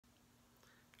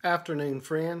Afternoon,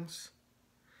 friends.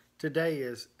 Today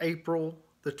is April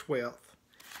the 12th,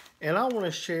 and I want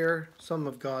to share some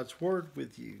of God's Word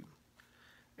with you.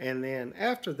 And then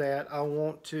after that, I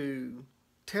want to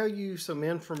tell you some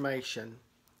information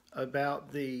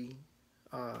about the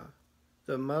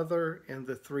mother and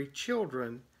the 3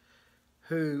 children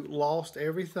who lost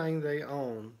everything they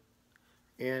own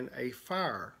in a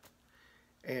fire.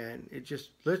 And it just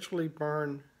literally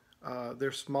burned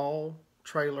their small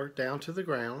trailer down to the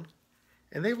ground,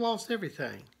 and they've lost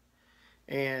everything.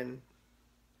 And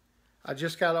I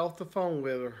just got off the phone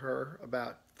with her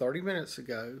about 30 minutes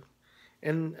ago,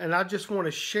 and I just want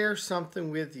to share something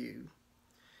with you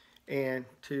and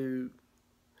to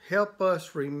help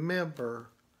us remember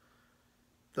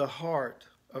the heart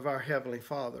of our Heavenly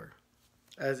Father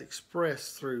as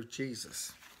expressed through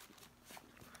Jesus.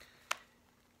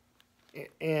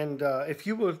 And if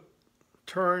you will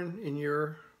turn in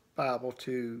your Bible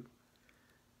to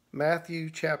Matthew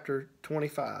chapter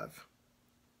 25,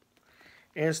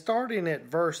 and starting at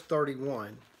verse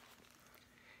 31,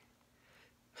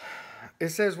 it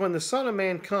says, "When the Son of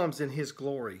Man comes in his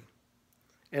glory,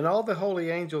 and all the holy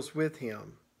angels with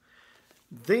him,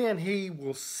 then he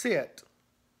will sit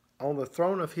on the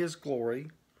throne of his glory,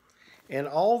 and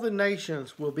all the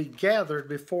nations will be gathered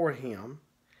before him,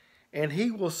 and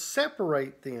he will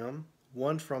separate them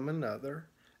one from another,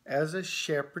 as a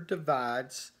shepherd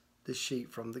divides the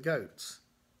sheep from the goats.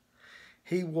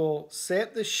 He will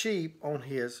set the sheep on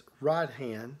his right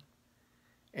hand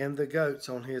and the goats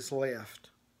on his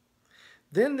left.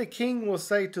 Then the king will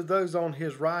say to those on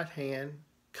his right hand,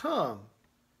 'Come,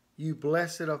 you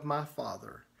blessed of my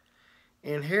Father,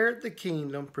 inherit the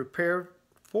kingdom prepared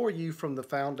for you from the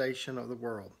foundation of the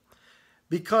world.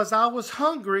 Because I was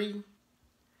hungry,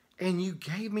 and you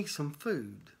gave me some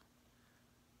food.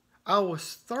 I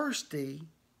was thirsty,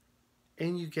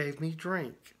 and you gave me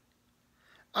drink.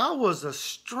 I was a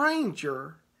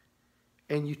stranger,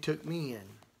 and you took me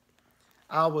in.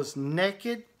 I was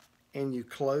naked, and you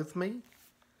clothed me.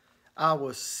 I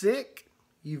was sick,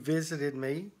 you visited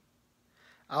me.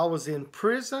 I was in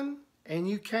prison, and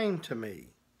you came to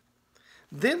me.'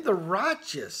 Then the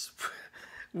righteous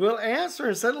will answer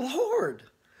and say, 'Lord,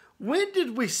 when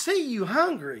did we see you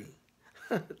hungry?'"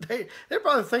 They're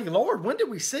probably thinking, "Lord, when did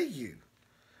we see you?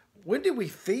 When did we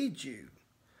feed you?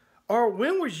 Or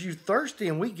when was you thirsty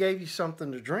and we gave you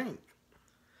something to drink?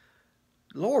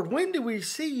 Lord, when did we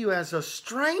see you as a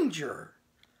stranger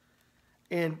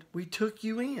and we took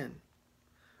you in?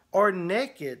 Or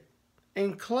naked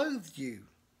and clothed you?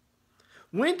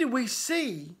 When did we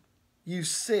see you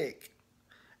sick?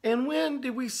 And when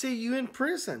did we see you in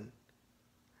prison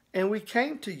and we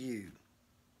came to you?"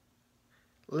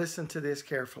 Listen to this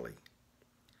carefully.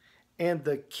 "And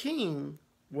the king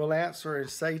will answer and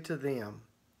say to them,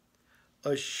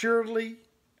 'Assuredly,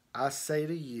 I say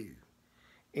to you,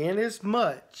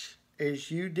 inasmuch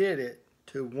as you did it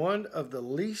to one of the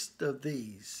least of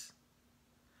these,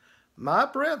 my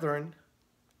brethren,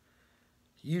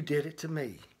 you did it to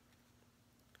me.'"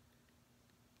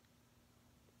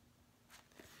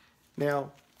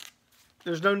 Now,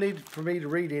 there's no need for me to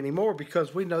read anymore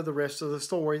because we know the rest of the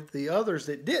story. The others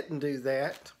that didn't do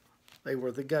that, they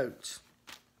were the goats.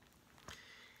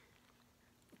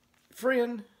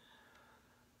 Friend,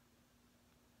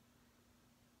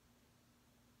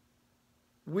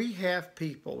 we have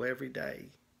people every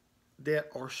day that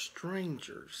are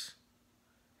strangers,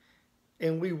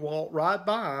 and we walk right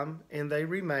by them and they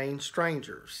remain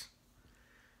strangers.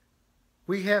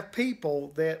 We have people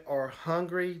that are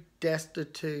hungry,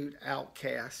 destitute,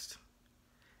 outcast,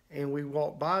 and we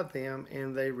walk by them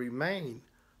and they remain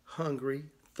hungry,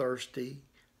 thirsty,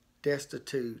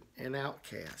 destitute, and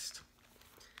outcast.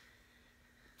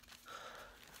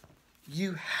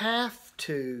 You have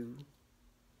to,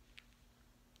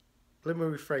 let me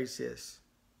rephrase this,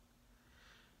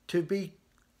 to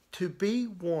be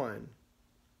one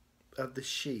of the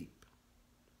sheep,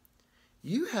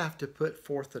 you have to put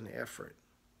forth an effort.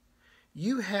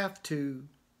 You have to,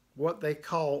 what they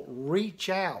call, reach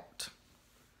out.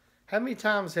 How many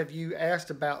times have you asked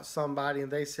about somebody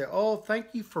and they say, "Oh,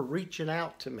 thank you for reaching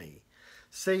out to me"?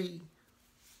 See,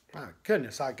 my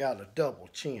goodness, I got a double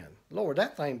chin. Lord,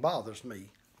 that thing bothers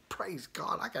me. Praise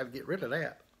God, I got to get rid of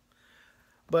that.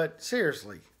 But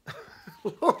seriously,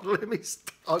 Lord, let me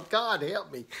stop. God,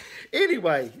 help me.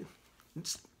 Anyway,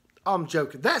 I'm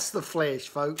joking. That's the flesh,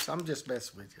 folks. I'm just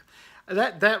messing with you.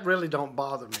 That really don't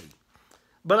bother me.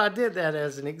 But I did that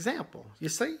as an example. You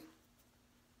see?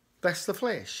 That's the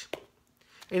flesh.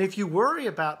 And if you worry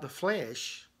about the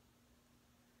flesh,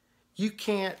 you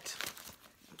can't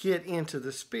get into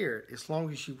the Spirit as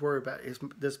long as you worry about,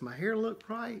 does my hair look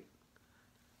right?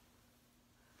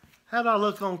 How do I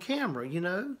look on camera, you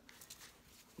know?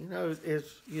 You know,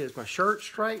 is my shirt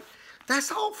straight?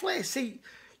 That's all flesh. See,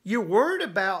 you're worried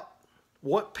about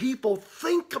what people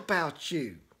think about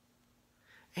you.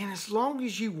 And as long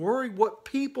as you worry what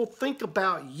people think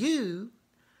about you,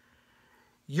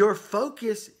 your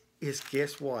focus is,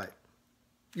 guess what?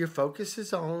 Your focus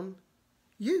is on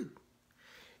you.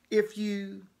 If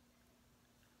you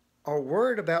are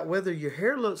worried about whether your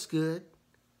hair looks good,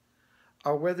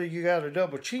 or whether you got a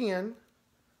double chin,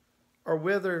 or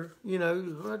whether, you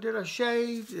know, did I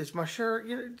shave? Is my shirt,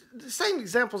 you know, the same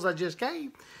examples I just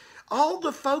gave. All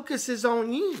the focus is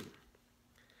on you.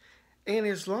 And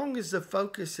as long as the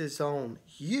focus is on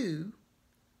you,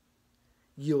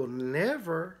 you'll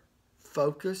never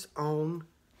focus on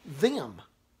them.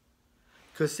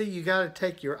 Because, see, you got to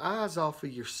take your eyes off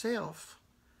of yourself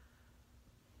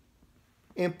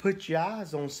and put your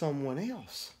eyes on someone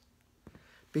else.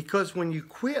 Because when you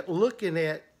quit looking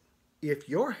at if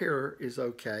your hair is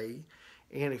okay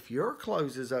and if your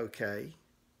clothes is okay,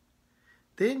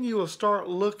 then you will start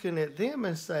looking at them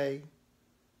and say,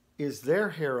 is their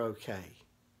hair okay?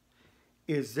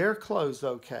 Is their clothes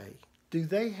okay? Do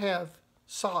they have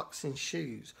socks and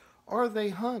shoes? Are they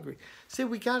hungry? See,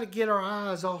 we got to get our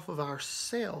eyes off of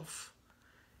ourselves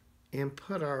and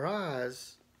put our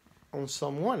eyes on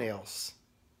someone else.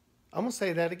 I'm going to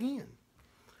say that again.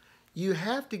 You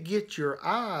have to get your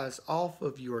eyes off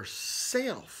of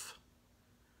yourself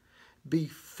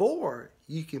before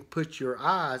you can put your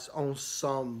eyes on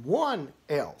someone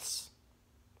else.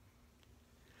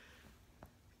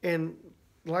 And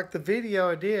like the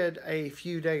video I did a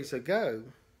few days ago,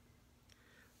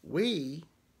 we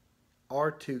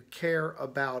are to care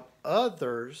about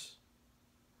others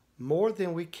more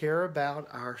than we care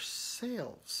about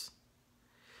ourselves.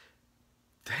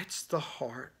 That's the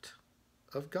heart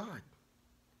of God.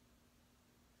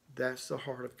 That's the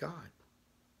heart of God.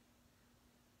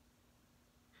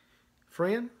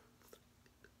 Friend,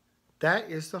 that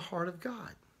is the heart of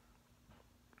God.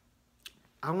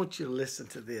 I want you to listen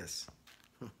to this.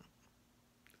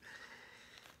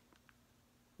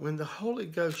 When the Holy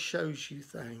Ghost shows you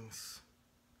things,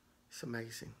 it's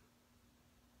amazing.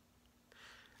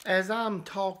 As I'm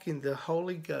talking, the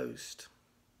Holy Ghost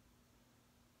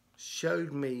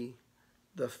showed me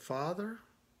the Father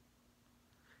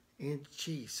and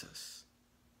Jesus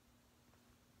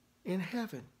in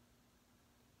heaven.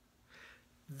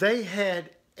 They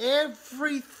had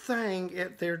everything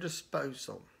at their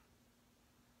disposal.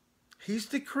 He's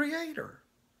the Creator.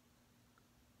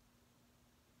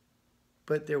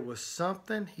 But there was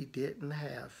something he didn't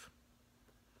have.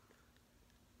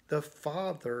 The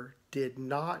Father did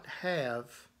not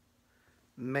have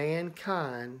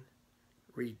mankind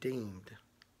redeemed.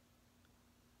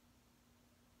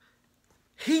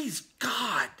 He's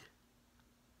God.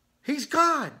 He's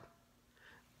God.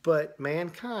 But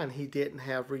mankind he didn't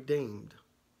have redeemed.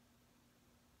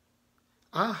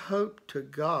 I hope to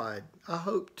God, I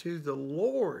hope to the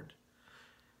Lord,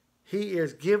 He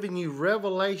is giving you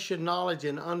revelation, knowledge,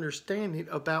 and understanding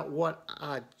about what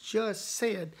I just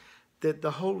said that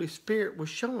the Holy Spirit was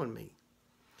showing me.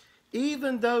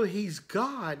 Even though He's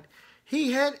God,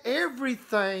 He had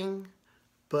everything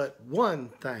but one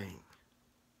thing.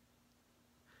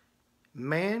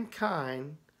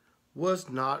 Mankind was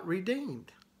not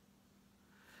redeemed.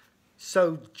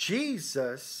 So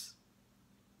Jesus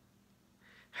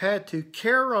had to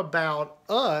care about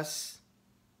us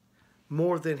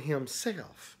more than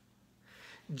Himself.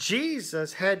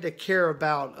 Jesus had to care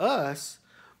about us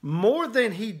more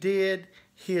than He did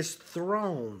His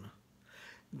throne.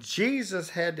 Jesus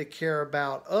had to care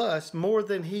about us more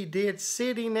than He did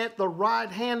sitting at the right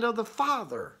hand of the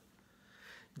Father.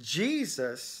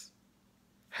 Jesus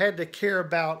had to care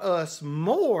about us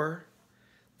more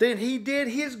than He did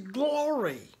His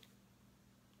glory.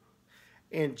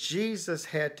 And Jesus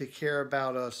had to care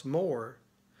about us more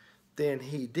than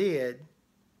He did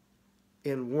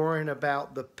in worrying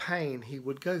about the pain He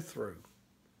would go through.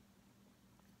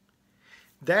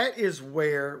 That is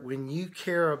where, when you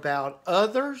care about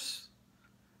others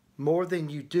more than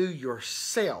you do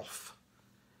yourself,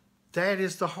 that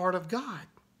is the heart of God.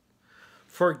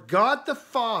 For God the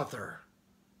Father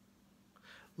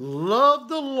loved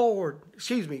the Lord,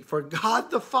 for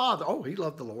God the Father, He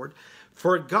loved the Lord.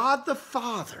 For God the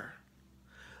Father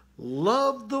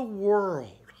loved the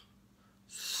world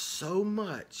so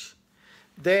much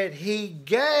that He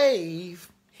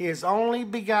gave His only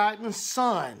begotten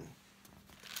Son.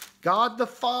 God the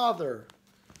Father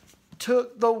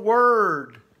took the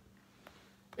Word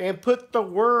and put the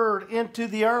Word into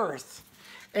the earth.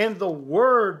 And the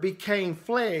Word became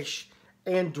flesh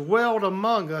and dwelt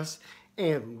among us,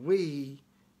 and we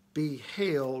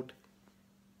beheld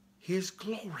His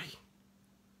glory.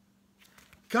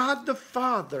 God the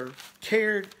Father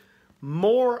cared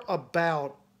more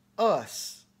about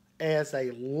us as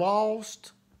a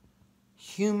lost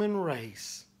human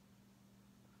race,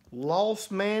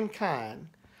 lost mankind,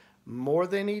 more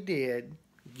than He did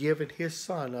giving His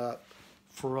Son up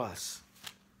for us.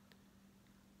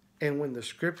 And when the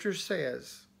Scripture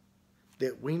says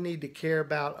that we need to care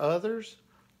about others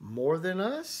more than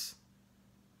us,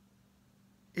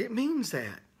 it means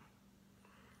that.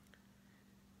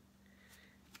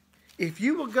 If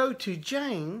you will go to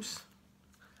James,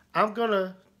 I'm going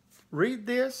to read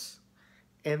this,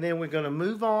 and then we're going to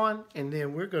move on, and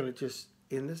then we're going to just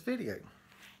end this video.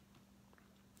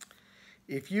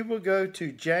 If you will go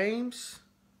to James,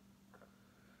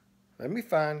 let me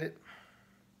find it.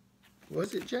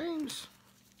 Was it James?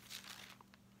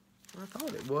 I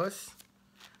thought it was.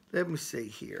 Let me see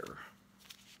here.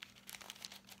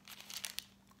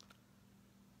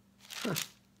 Huh.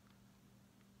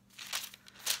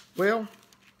 Well,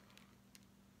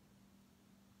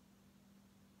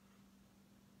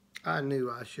 I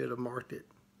knew I should have marked it.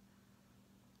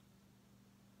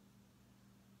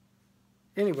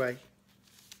 Anyway,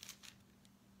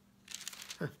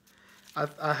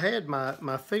 I had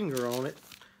my finger on it.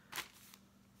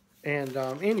 And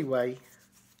anyway,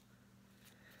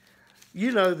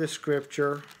 you know the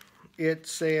scripture. It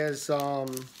says, I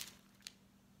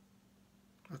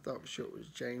thought for sure it was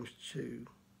James 2.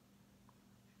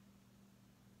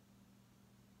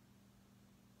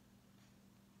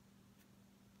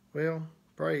 Well,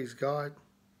 praise God.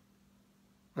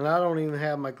 And I don't even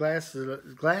have my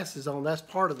glasses on. That's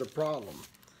part of the problem.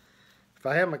 If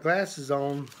I had my glasses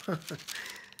on,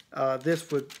 this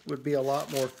would be a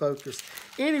lot more focused.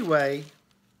 Anyway,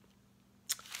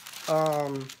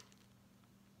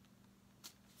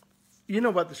 you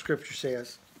know what the scripture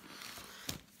says,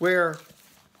 where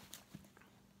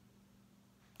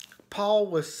Paul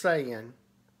was saying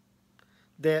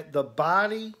that the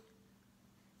body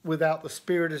without the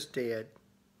spirit is dead.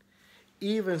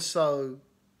 Even so,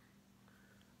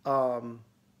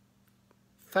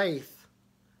 faith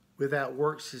without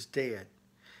works is dead.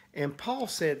 And Paul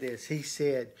said this. He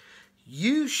said,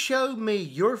 you show me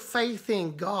your faith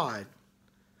in God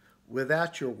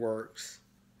without your works,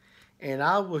 and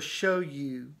I will show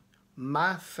you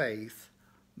my faith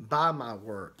by my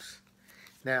works.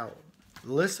 Now,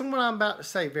 listen what I'm about to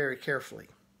say very carefully.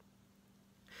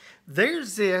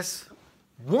 There's this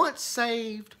once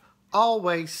saved,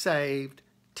 always saved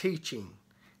teaching.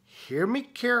 Hear me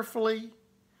carefully.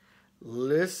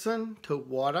 Listen to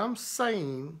what I'm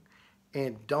saying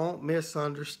and don't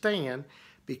misunderstand,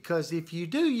 because if you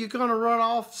do, you're going to run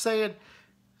off saying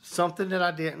something that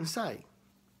I didn't say.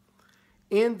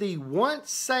 In the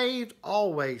once saved,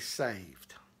 always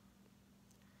saved,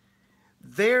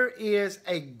 there is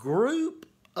a group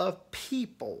of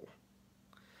people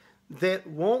that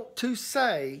want to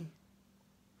say,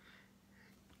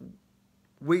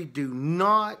 we're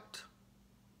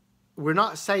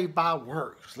not saved by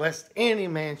works, lest any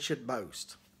man should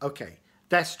boast. Okay,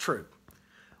 that's true.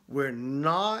 We're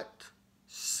not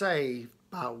saved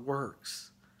by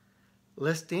works,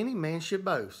 lest any man should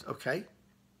boast. Okay?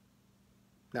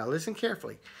 Now listen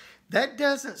carefully. That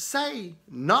doesn't say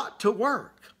not to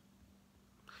work.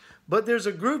 But there's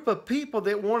a group of people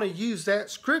that want to use that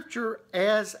scripture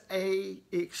as an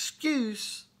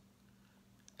excuse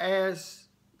as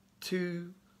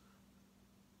to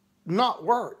not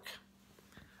work.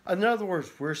 In other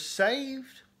words, we're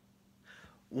saved,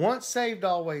 once saved,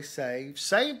 always saved,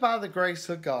 saved by the grace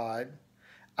of God.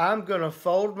 I'm going to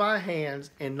fold my hands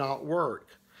and not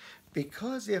work.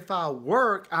 Because if I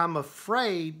work, I'm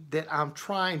afraid that I'm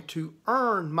trying to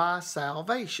earn my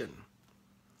salvation.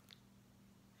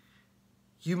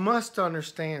 You must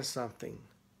understand something.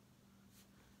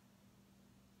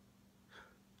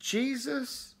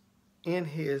 Jesus,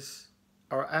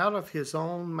 out of his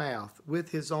own mouth,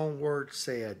 with his own word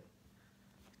said,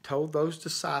 told those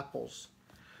disciples,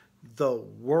 the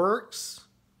works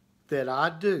that I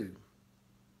do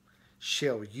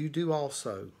shall you do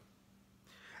also,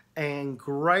 and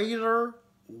greater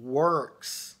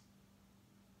works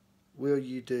will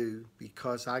you do,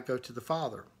 because I go to the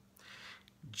Father.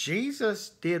 Jesus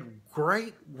did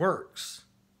great works,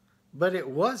 but it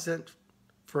wasn't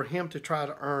for him to try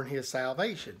to earn his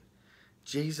salvation.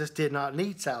 Jesus did not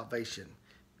need salvation.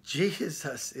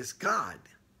 Jesus is God.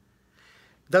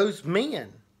 Those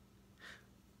men,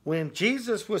 when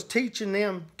Jesus was teaching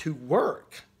them to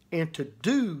work and to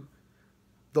do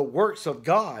the works of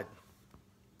God.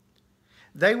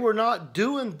 They were not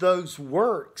doing those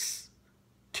works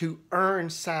to earn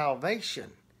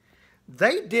salvation.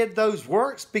 They did those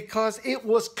works because it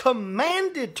was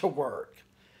commanded to work.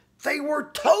 They were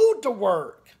told to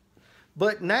work.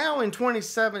 But now in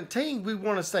 2017, we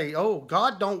want to say, oh,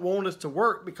 God don't want us to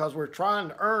work because we're trying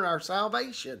to earn our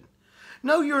salvation.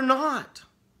 No, you're not.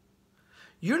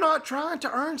 You're not trying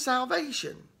to earn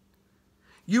salvation.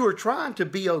 You are trying to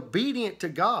be obedient to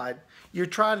God. You're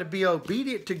trying to be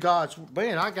obedient to God's.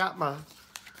 Man, I got my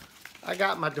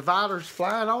dividers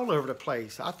flying all over the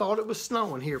place. I thought it was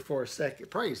snowing here for a second.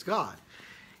 Praise God.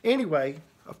 Anyway,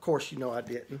 of course, you know I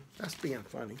didn't. That's being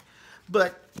funny.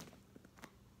 But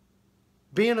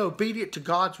being obedient to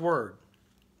God's word.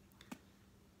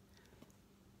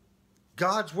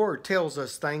 God's word tells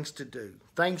us things to do,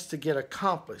 things to get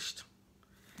accomplished.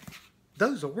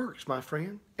 Those are works, my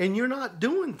friend. And you're not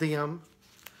doing them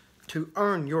to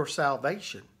earn your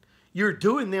salvation. You're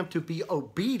doing them to be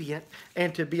obedient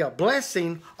and to be a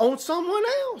blessing on someone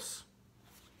else.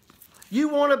 You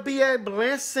want to be a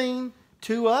blessing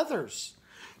to others.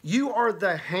 You are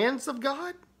the hands of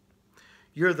God.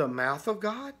 You're the mouth of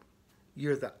God.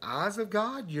 You're the eyes of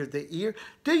God. You're the ear.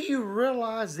 Do you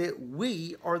realize that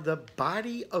we are the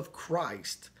body of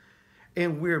Christ?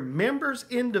 And we're members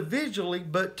individually,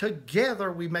 but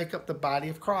together we make up the body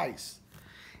of Christ.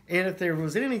 And if there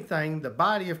was anything, the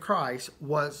body of Christ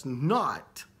was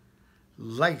not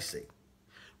lazy.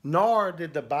 Nor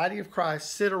did the body of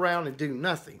Christ sit around and do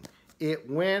nothing. It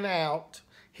went out,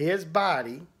 his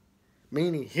body,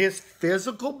 meaning his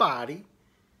physical body,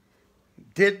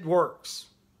 did works,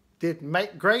 did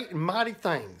make great and mighty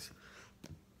things.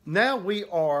 Now we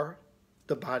are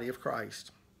the body of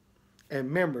Christ,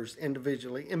 and members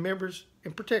individually, and members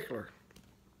in particular.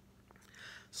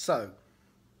 So,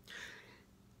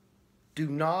 do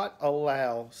not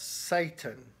allow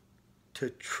Satan to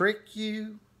trick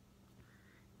you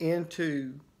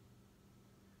into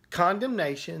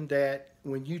condemnation that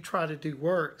when you try to do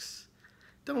works,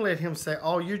 don't let him say,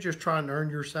 oh, you're just trying to earn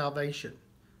your salvation.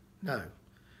 No.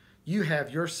 You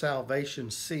have your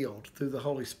salvation sealed through the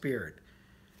Holy Spirit.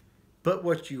 But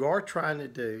what you are trying to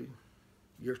do,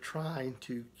 you're trying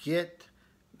to get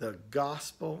the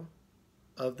gospel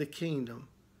of the kingdom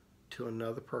to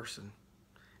another person.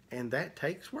 And that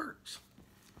takes works.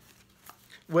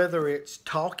 Whether it's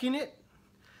talking it,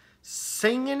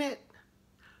 singing it,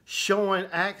 showing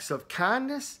acts of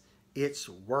kindness, it's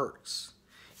works.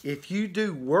 If you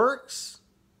do works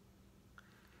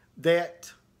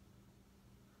that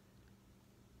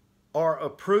are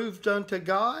approved unto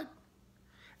God,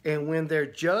 and when they're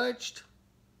judged,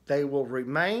 they will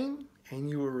remain, and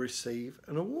you will receive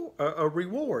an award, a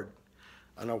reward.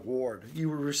 An award. You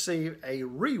will receive a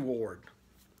reward.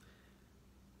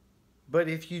 But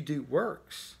if you do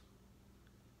works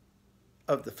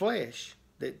of the flesh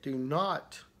that do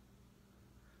not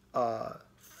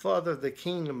further the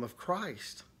kingdom of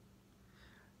Christ,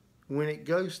 when it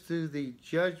goes through the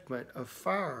judgment of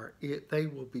fire, they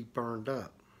will be burned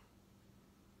up.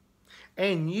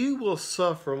 And you will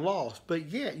suffer loss, but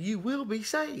yet you will be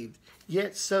saved.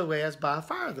 Yet so as by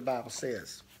fire, the Bible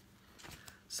says.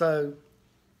 So,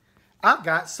 I've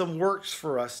got some works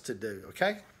for us to do,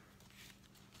 okay?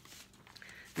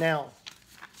 Now,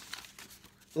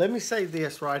 let me say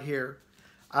this right here.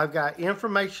 I've got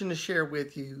information to share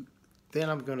with you, then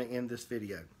I'm going to end this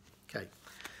video. Okay.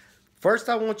 First,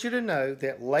 I want you to know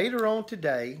that later on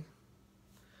today,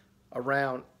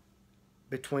 around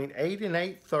between 8 and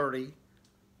 8:30,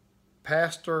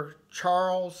 Pastor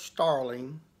Charles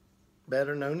Starling,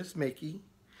 better known as Mickey,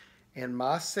 and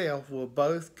myself will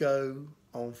both go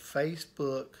on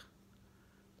Facebook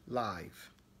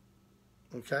Live.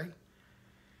 Okay?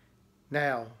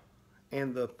 Now,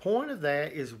 and the point of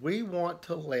that is we want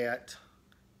to let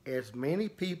as many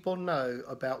people know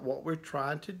about what we're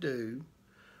trying to do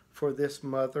for this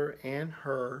mother and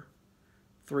her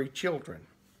 3 children.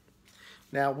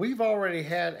 Now, we've already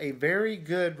had a very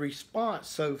good response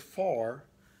so far.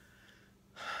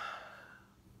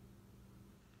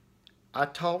 I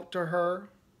talked to her.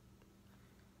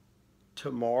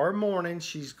 Tomorrow morning,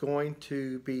 she's going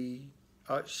to be,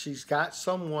 she's got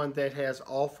someone that has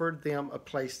offered them a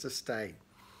place to stay.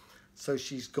 So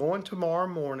she's going tomorrow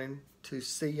morning to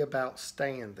see about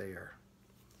staying there.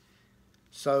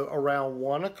 So around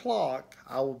 1 o'clock,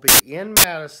 I will be in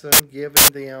Madison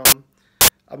giving them,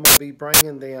 I'm going to be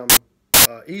bringing them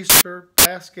Easter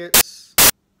baskets,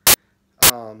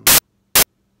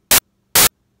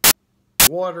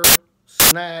 water,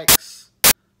 snacks,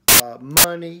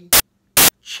 money,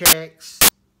 checks,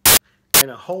 and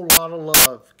a whole lot of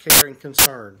love, care, and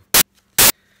concern.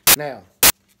 Now,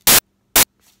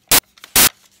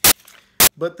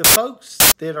 but the folks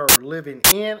that are living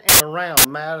in and around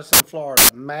Madison, Florida,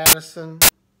 Madison,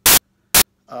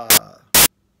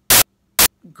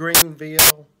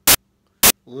 Greenville,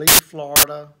 Lee,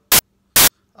 Florida,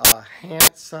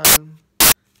 Hanson,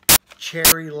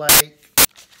 Cherry Lake,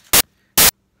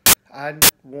 I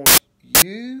want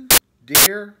you,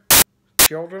 dear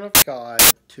children of God,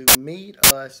 to meet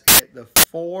us at the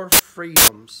Four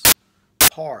Freedoms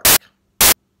Park.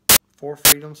 Four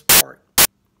Freedoms Park.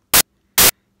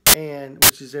 And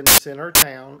which is in the center of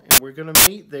town, and we're going to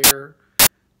meet there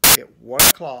at 1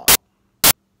 o'clock.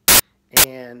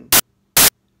 And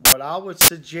what I would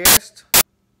suggest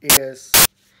is,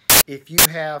 if you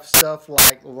have stuff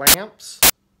like lamps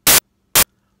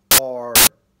or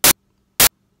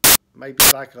maybe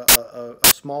like a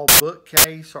small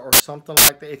bookcase or something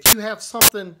like that, if you have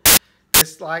something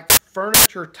that's like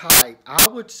furniture type, I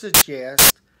would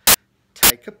suggest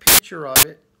take a picture of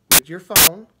it with your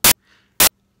phone,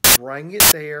 bring it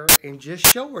there, and just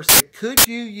show her. Say, could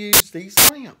you use these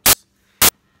lamps?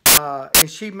 And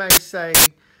she may say,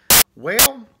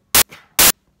 well,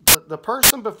 the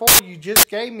person before you just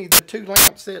gave me the 2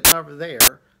 lamps sitting over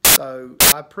there, so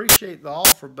I appreciate the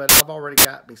offer, but I've already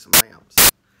got me some lamps.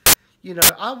 You know,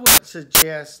 I wouldn't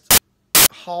suggest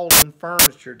hauling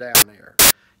furniture down there.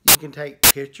 You can take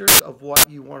pictures of what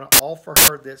you want to offer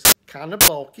her that's kind of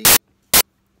bulky.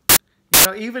 You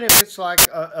know, even if it's like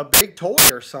a big toy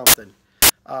or something,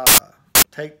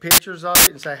 take pictures of it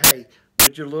and say, hey,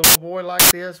 would your little boy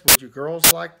like this? Would your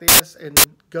girls like this? And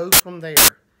go from there.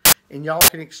 And y'all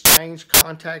can exchange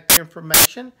contact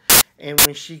information. And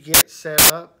when she gets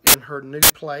set up in her new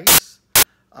place,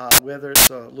 whether it's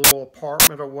a little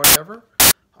apartment or whatever,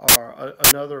 or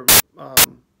another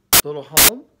little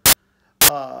home,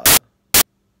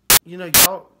 you know,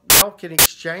 y'all can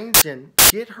exchange and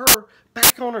get her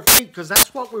back on her feet, because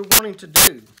that's what we're wanting to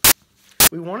do.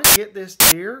 We want to get this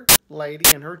dear lady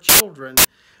and her children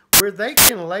where they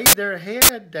can lay their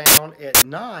head down at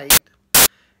night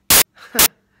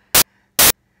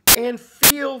and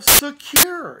feel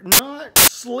secure, not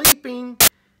sleeping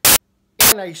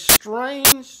in a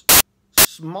strange,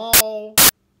 small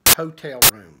hotel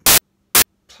room.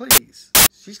 Please.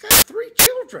 She's got 3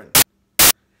 children.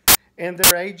 And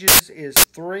their ages is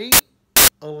 3,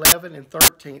 11, and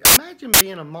 13. Imagine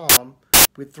being a mom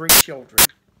with 3 children,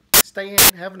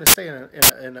 having to stay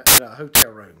in a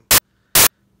hotel room.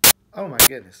 Oh my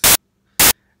goodness.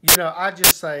 You know, I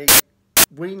just say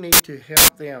we need to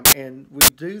help them, and we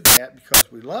do that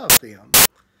because we love them.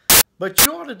 But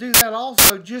you ought to do that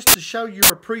also just to show your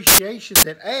appreciation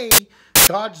that, A,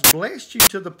 God's blessed you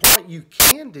to the point you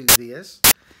can do this,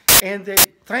 and that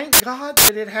thank God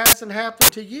that it hasn't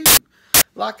happened to you.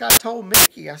 Like I told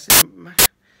Mickey, I said,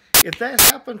 if that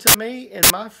happened to me and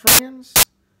my friends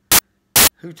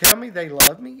who tell me they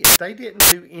love me, if they didn't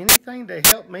do anything to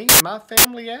help me and my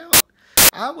family out,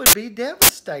 I would be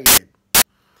devastated.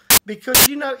 Because,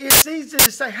 you know, it's easy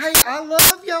to say, hey, I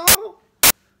love y'all.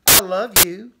 I love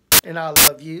you, and I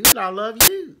love you, and I love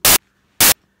you.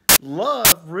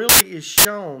 Love really is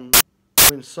shown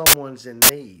when someone's in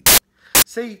need.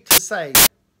 See, to say,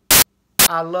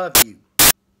 I love you,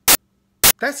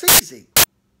 that's easy.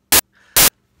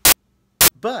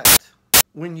 But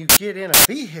when you get in a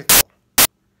vehicle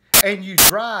and you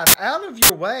drive out of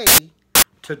your way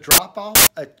to drop off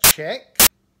a check,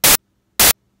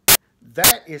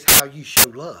 that is how you show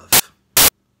love.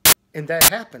 And that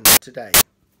happens today.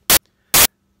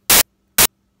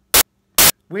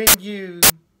 When you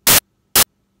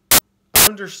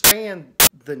understand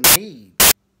the need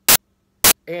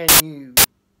and you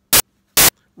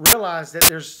realize that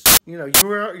there's, you know,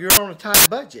 you're on a tight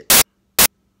budget,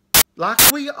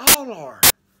 like we all are.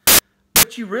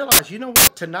 But you realize, you know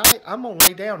what, tonight I'm going to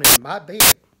lay down in my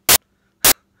bed.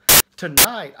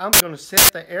 Tonight, I'm going to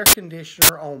set the air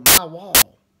conditioner on my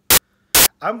wall.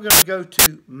 I'm going to go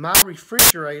to my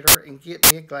refrigerator and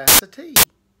get me a glass of tea.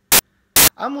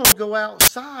 I'm going to go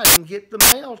outside and get the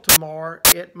mail tomorrow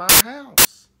at my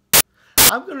house.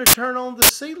 I'm going to turn on the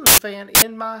ceiling fan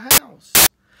in my house.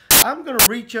 I'm going to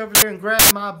reach over there and grab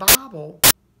my Bible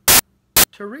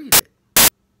to read it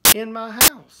in my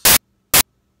house.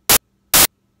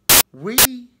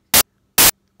 We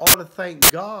ought to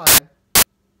thank God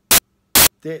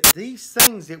that these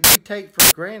things that we take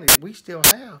for granted, we still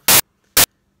have.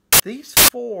 These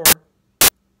 4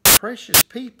 precious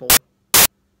people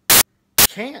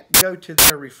can't go to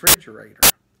their refrigerator.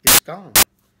 It's gone.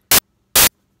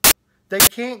 They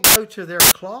can't go to their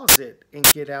closet and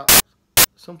get out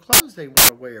some clothes they want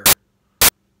to wear.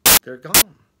 they're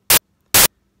gone.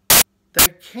 They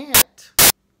can't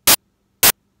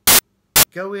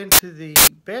go into the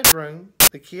bedroom,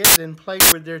 the kids, and play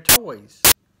with their toys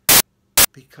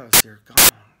because they're gone.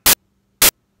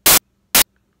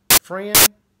 Friend,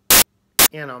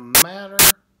 in a matter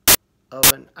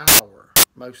of an hour,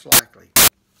 most likely,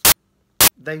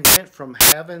 they went from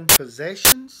having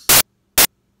possessions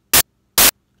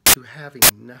to having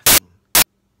nothing.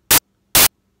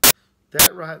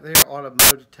 That right there ought to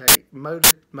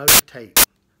motivate.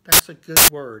 That's a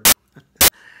good word.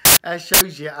 That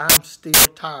shows you I'm still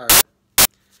tired.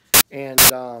 And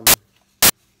don't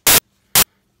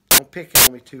pick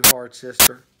on me too hard,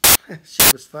 sister. She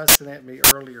was fussing at me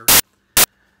earlier.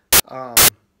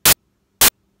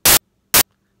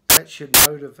 That should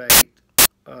motivate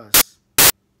us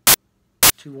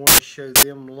to want to show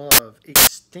them love,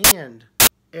 extend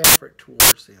effort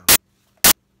towards them.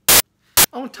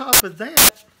 On top of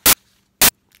that,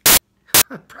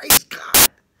 praise God,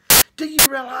 do you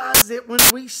realize that when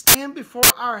we stand before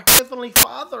our Heavenly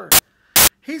Father,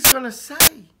 He's going to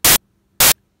say,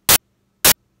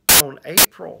 on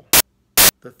April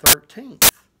the 13th,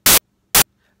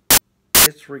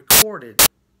 it's recorded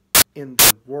in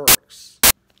the works.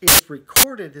 It's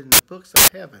recorded in the books of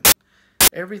heaven.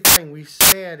 Everything we've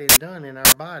said and done in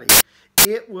our body,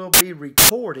 it will be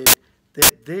recorded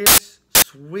that this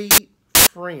sweet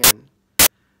friend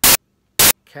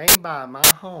came by my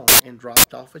home and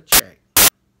dropped off a check.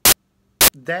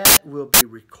 That will be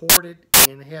recorded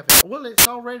in heaven. Well, it's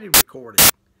already recorded.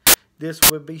 This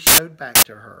will be showed back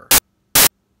to her.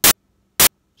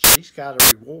 She's got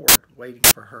a reward waiting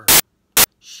for her.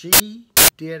 She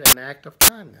did an act of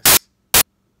kindness.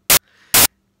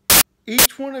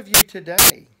 Each one of you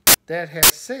today that has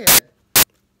said,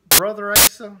 Brother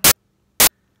Asa,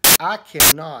 I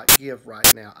cannot give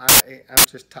right now. I'm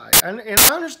just tired. And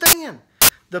I understand.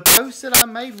 The post that I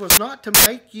made was not to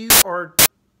make you or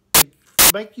to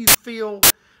make you feel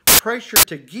pressure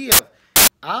to give.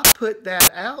 I put that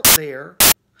out there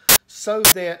so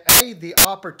that A, the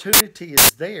opportunity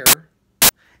is there,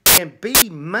 and B,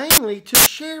 mainly to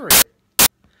share it.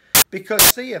 Because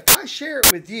see, if I share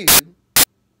it with you,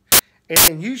 and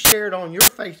then you share it on your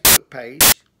Facebook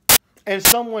page, and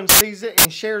someone sees it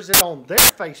and shares it on their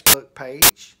Facebook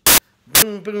page,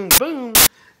 boom, boom, boom,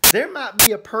 there might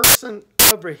be a person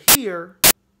over here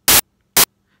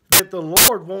that the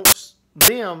Lord wants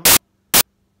them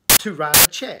to write a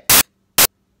check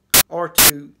or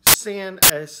to send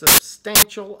a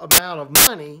substantial amount of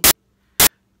money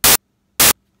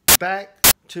back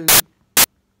to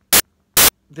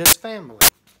this family.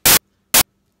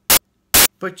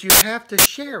 But you have to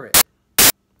share it.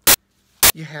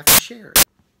 You have to share it.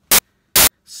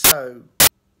 So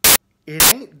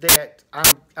it ain't that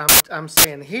I'm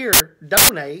saying here,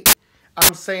 donate.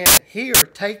 I'm saying here,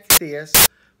 take this,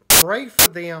 pray for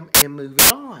them, and move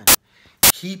it on.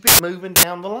 Keep it moving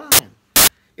down the line.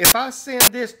 If I send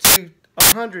this to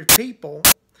 100 people,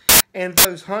 and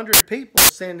those 100 people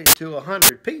send it to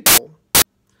 100 people,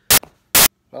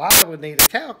 well, I would need a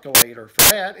calculator for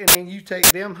that. And then you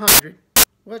take them 100,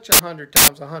 which 100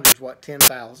 times 100 is what,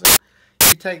 10,000.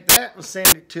 You take that and send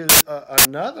it to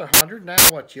another 100. Now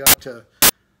what, you up to,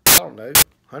 I don't know,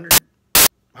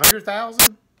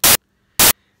 100,000?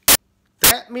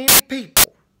 That many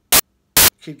people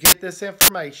could get this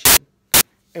information,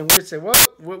 and we'd say, well,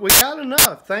 we got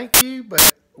enough, thank you,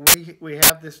 but we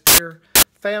have this dear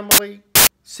family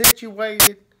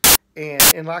situated,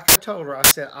 and like I told her, I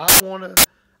said, I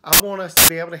want us to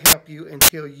be able to help you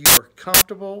until you are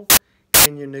comfortable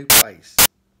in your new place.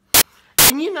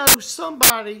 And you know,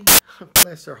 somebody,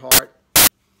 bless their heart,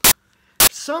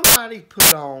 somebody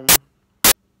put on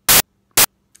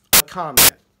a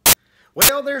comment.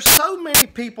 Well, there's so many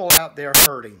people out there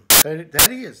hurting.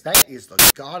 That is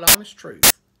the God-honest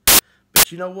truth.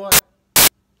 But you know what?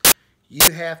 You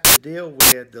have to deal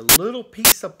with the little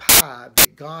piece of pie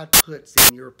that God puts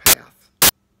in your path.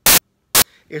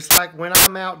 It's like when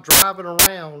I'm out driving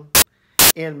around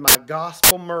in my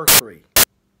Gospel Mercury.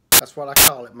 That's what I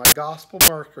call it, my Gospel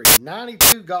Mercury,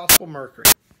 92 Gospel Mercury.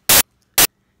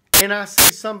 And I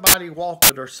see somebody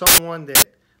walking or someone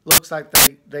that looks like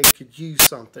they could use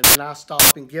something, and I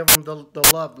stop and give them the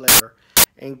love letter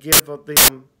and give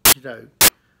them, you know,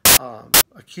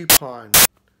 a coupon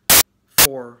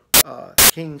for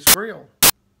King's Grill.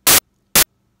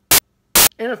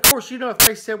 And of course, you know, if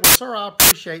they said, well, sir, I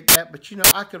appreciate that, but you know,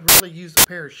 I could really use a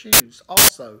pair of shoes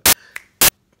also.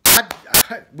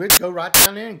 We'd go right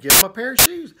down there and give them a pair of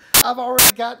shoes. I've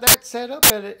already got that set up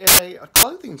at a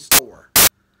clothing store.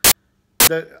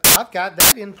 I've got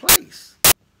that in place.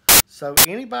 So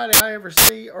anybody I ever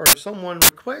see or someone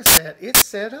requests that, it's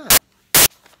set up.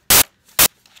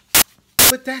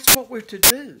 But that's what we're to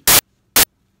do,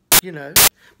 you know.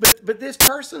 But this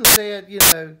person said, you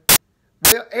know,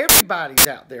 well, everybody's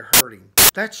out there hurting.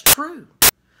 That's true.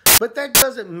 But that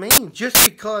doesn't mean just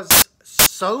because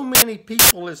so many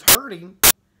people is hurting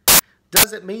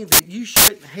doesn't mean that you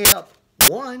shouldn't help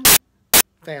one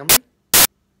family.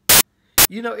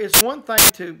 You know, it's one thing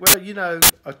to, well, you know,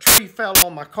 a tree fell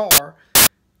on my car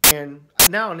and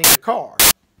now I need a car.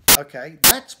 Okay,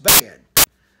 that's bad.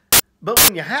 But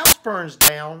when your house burns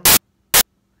down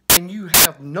and you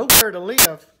have nowhere to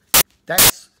live,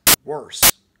 that's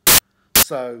worse.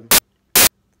 So,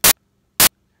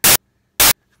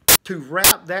 to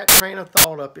wrap that train of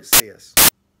thought up, it says,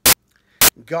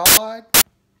 God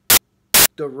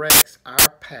directs our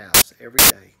paths every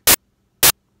day,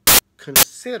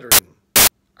 considering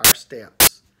our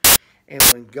steps. And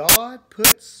when God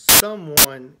puts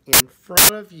someone in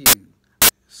front of you,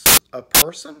 a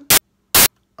person,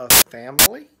 a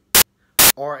family,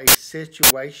 or a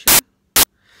situation,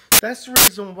 that's the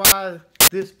reason why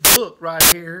this book right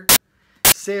here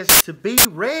says to be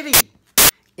ready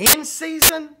in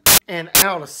season and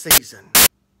out of season.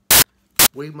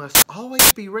 We must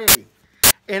always be ready.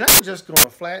 And I'm just going to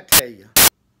flat tell you,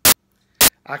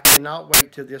 I cannot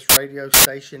wait till this radio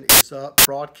station is up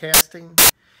broadcasting,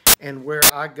 and where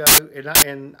I go,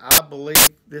 and I believe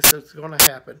this is going to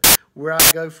happen, where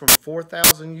I go from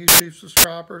 4,000 YouTube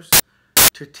subscribers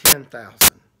to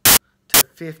 10,000, to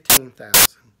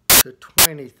 15,000, to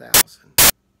 20,000.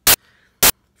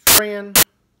 Friend,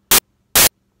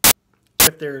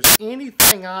 if there's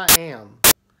anything I am,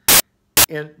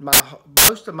 in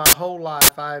most of my whole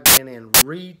life I've been in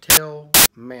retail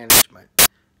management,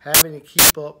 having to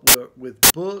keep up with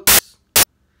books,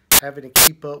 having to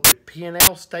keep up with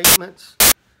P&L statements,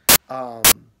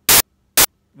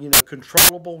 you know,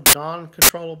 controllable,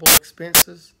 non-controllable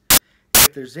expenses.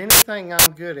 If there's anything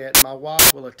I'm good at, my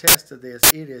wife will attest to this,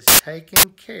 it is taking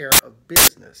care of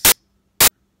business.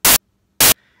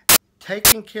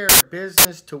 Taking care of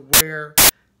business to where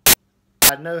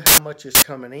I know how much is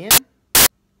coming in,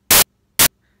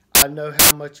 I know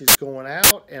how much is going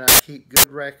out, and I keep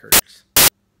good records.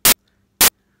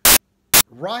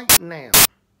 Right now,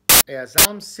 as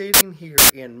I'm sitting here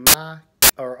on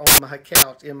my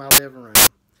couch in my living room,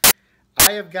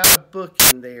 I have got a book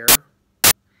in there,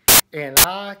 and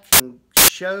I can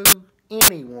show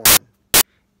anyone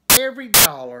every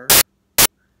dollar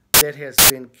that has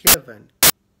been given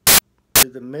to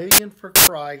the Million for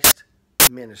Christ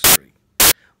ministry.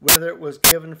 Whether it was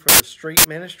given for the street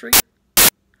ministry,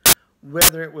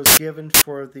 whether it was given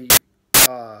for the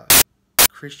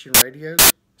Christian radio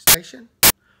station,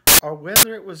 or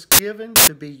whether it was given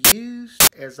to be used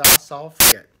as I saw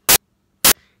fit.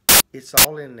 It's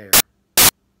all in there.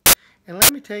 And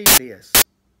let me tell you this.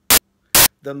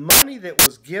 The money that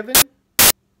was given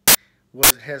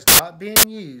has not been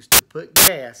used to put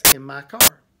gas in my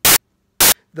car.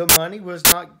 The money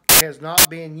has not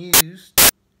been used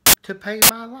to pay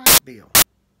my light bill.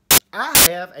 I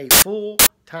have a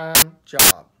full-time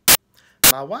job.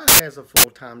 My wife has a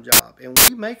full-time job, and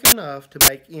we make enough to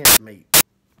make ends meet.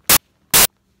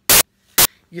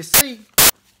 You see,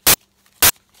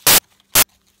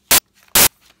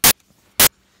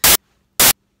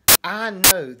 I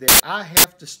know that I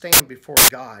have to stand before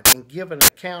God and give an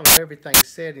account of everything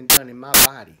said and done in my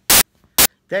body.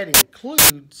 That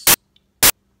includes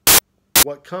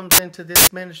what comes into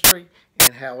this ministry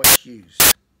and how it's used.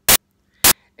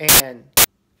 And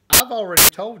I've already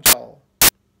told y'all,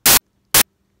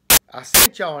 I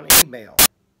sent y'all an email.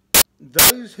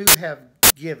 Those who have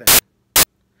given,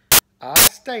 I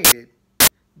stated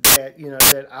that, you know,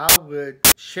 that I would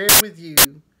share with you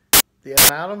the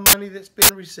amount of money that's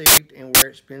been received and where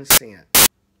it's been sent.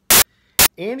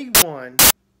 Anyone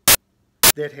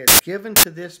that has given to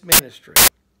this ministry,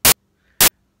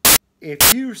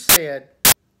 if you said,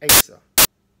 Asa,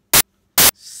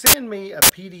 send me a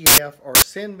PDF or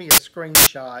send me a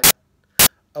screenshot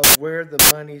of where the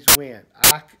monies went,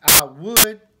 I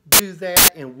would do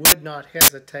that and would not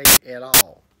hesitate at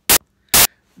all.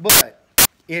 But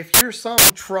if you're some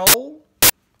troll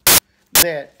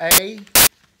that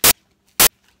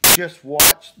just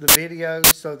watch the video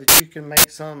so that you can make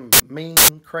some mean,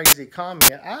 crazy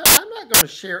comment, I'm not going to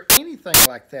share anything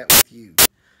like that with you,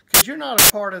 because you're not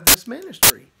a part of this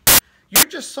ministry. You're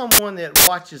just someone that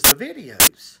watches the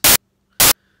videos.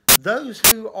 Those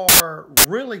who are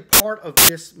really part of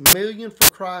this Million for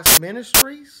Christ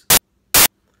ministries,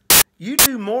 you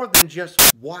do more than just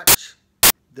watch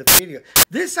the video.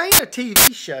 This ain't a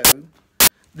TV show.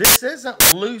 This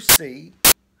isn't Lucy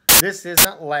This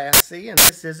isn't Lassie, and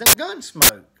this isn't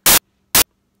Gunsmoke.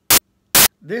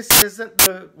 This isn't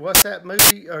the, what's that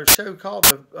movie or show called,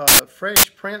 the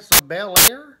Fresh Prince of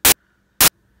Bel-Air?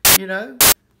 You know,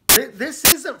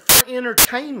 this isn't for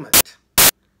entertainment.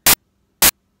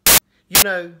 You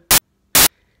know,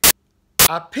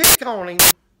 I pick on him,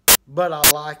 but I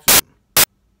like him.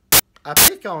 I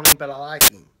pick on him, but I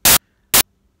like him.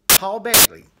 Paul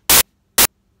Begley.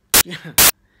 Yeah.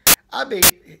 I mean,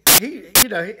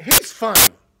 he's funny.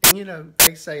 And, you know,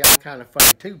 they say I'm kind of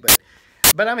funny too, but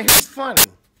I mean, he's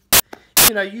funny.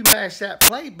 You know, you mash that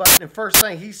play button and first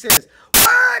thing he says,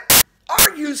 "What?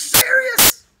 Are you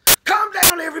serious? Calm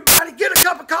down, everybody. Get a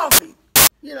cup of coffee."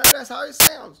 You know, that's how it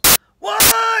sounds.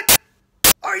 "What?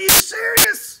 Are you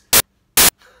serious?"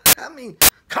 I mean,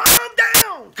 calm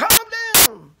down. Calm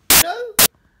down. You know?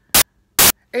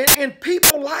 And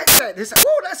people like that. They say,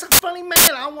 "Oh, that's a funny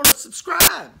man. I want to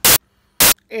subscribe."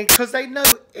 And because they know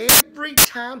every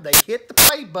time they hit the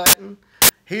play button,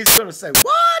 he's going to say,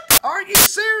 "What? Are you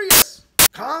serious?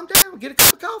 Calm down. Get a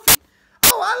cup of coffee.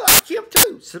 Oh, I like him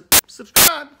too.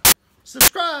 Subscribe.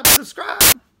 Subscribe.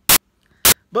 Subscribe."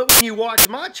 But when you watch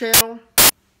my channel,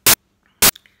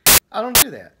 I don't do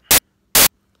that.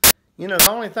 You know, the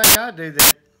only thing I do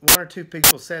that one or two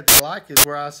people said they like is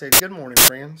where I said, "Good morning,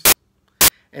 friends."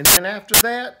 And then after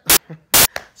that,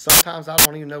 sometimes I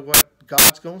don't even know what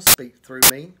God's going to speak through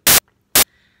me.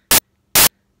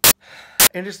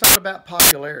 And it's not about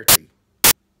popularity.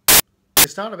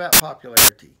 It's not about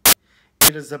popularity.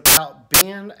 It is about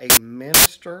being a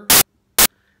minister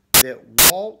that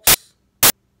walks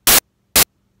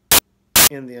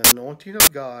in the anointing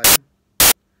of God,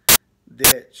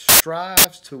 that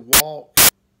strives to walk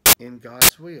in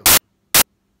God's will.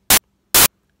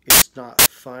 It's not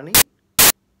funny.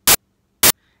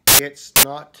 It's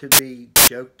not to be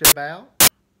joked about.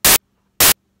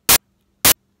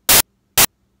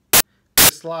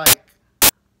 Just like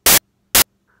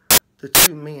the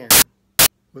two men,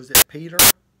 was it Peter?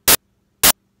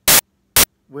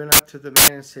 Went up to the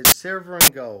man and said, "Silver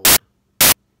and gold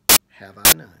have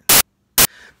I none,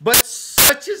 but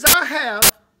such as I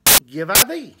have give I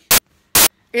thee.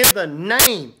 In the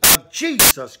name of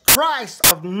Jesus Christ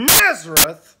of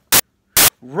Nazareth,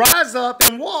 rise up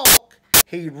and walk."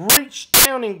 He reached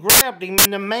down and grabbed him,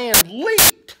 and the man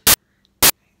leaped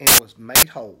and was made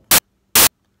whole.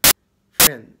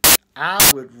 Friend,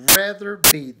 I would rather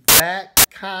be that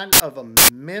kind of a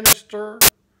minister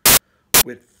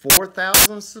with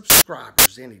 4,000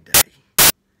 subscribers any day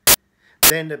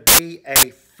than to be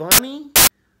a funny.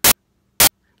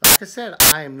 Like I said,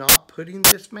 I am not putting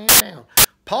this man down.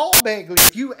 Paul Begley,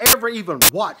 if you ever even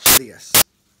watch this,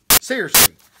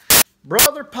 seriously,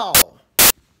 Brother Paul,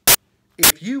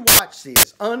 if you watch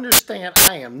this, understand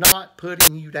I am not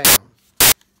putting you down.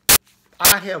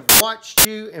 I have watched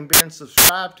you and been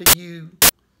subscribed to you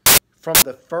from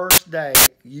the first day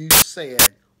you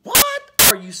said, "What?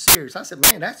 Are you serious?" I said,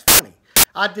 "Man, that's funny."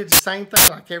 I did the same thing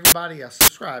like everybody else,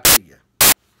 subscribed to you.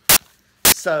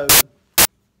 So,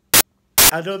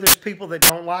 I know there's people that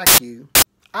don't like you.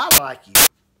 I like you.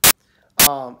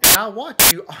 And I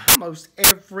watch you almost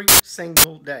every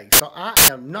single day. So I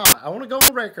want to go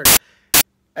on record.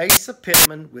 Asa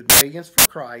Pittman with Millions for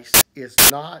Christ is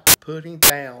not putting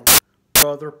down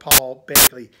Brother Paul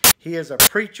Begley. He is a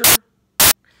preacher.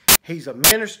 He's a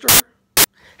minister.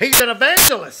 He's an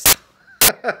evangelist.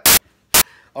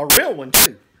 A real one,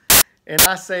 too. And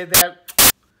I say that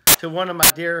to one of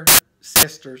my dear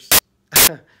sisters.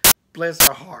 Bless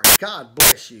her heart. God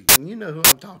bless you. And you know who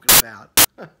I'm talking about.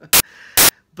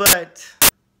 But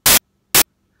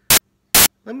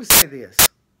let me say this.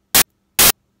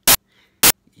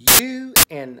 You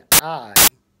and I,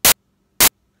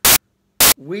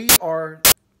 we are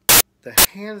the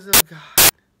hands of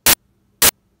God,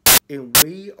 and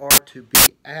we are to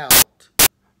be out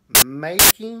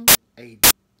making a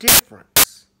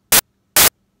difference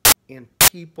in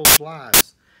people's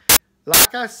lives.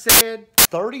 Like I said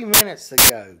 30 minutes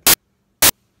ago,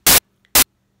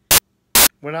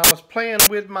 when I was playing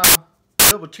with my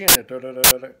double chin,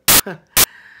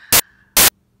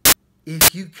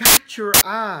 if you got your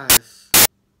eyes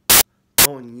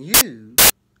on you,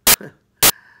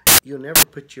 you'll never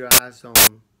put your eyes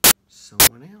on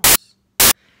someone else.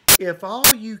 If all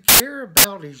you care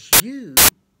about is you,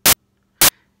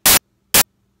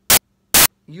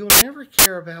 you'll never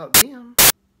care about them.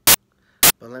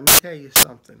 But let me tell you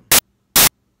something.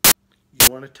 You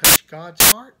want to touch God's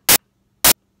heart?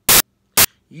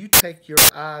 You take your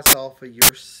eyes off of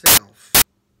yourself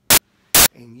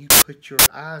and you put your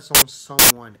eyes on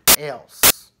someone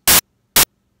else.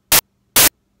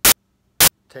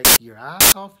 Take your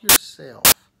eyes off yourself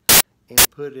and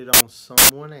put it on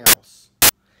someone else.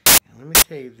 And let me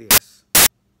tell you this.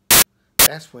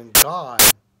 That's when God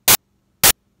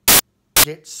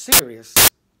gets serious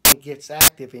and gets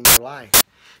active in your life.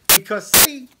 Because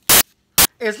see,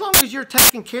 as long as you're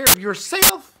taking care of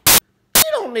yourself, you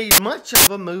don't need much of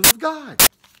a move of God.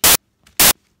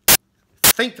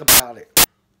 Think about it.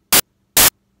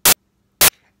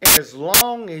 As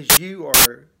long as you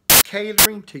are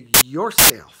catering to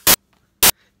yourself,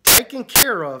 taking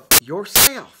care of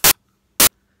yourself,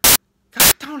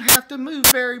 God don't have to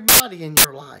move everybody in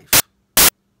your life.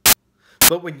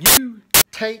 But when you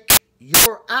take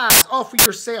your eyes off of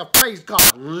yourself, praise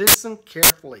God, listen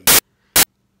carefully.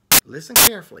 Listen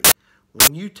carefully.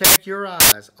 When you take your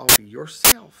eyes off of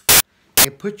yourself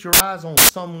and put your eyes on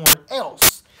someone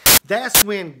else, that's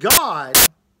when God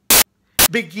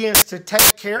begins to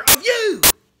take care of you.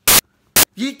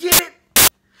 You get it?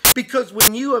 Because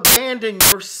when you abandon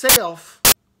yourself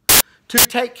to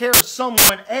take care of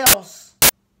someone else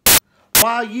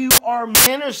while you are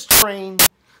ministering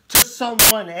to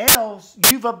someone else,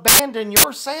 you've abandoned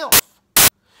yourself.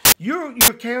 You're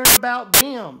caring about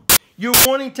them. You're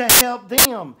wanting to help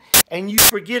them. And you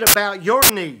forget about your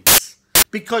needs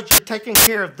because you're taking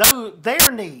care of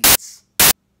their needs.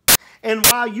 And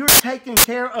while you're taking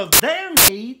care of their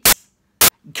needs,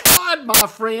 God, my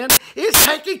friend, is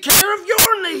taking care of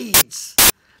your needs.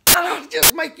 That'll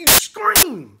just make you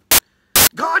scream.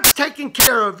 God's taking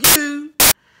care of you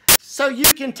so you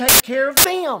can take care of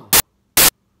them.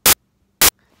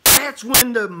 That's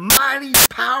when the mighty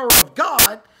power of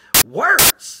God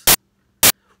works.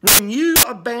 When you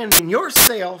abandon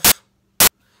yourself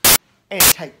and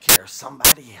take care of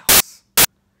somebody else.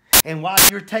 And while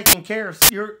you're taking care of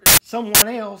someone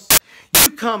else,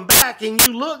 you come back and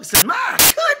you look and say, my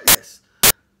goodness,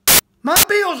 my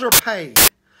bills are paid.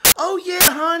 Oh yeah,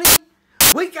 honey,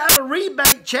 we got a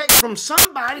rebate check from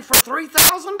somebody for $3,000.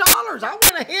 I went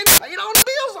ahead and paid all the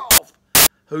bills off.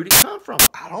 Who'd it come from?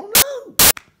 I don't know.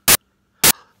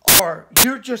 Or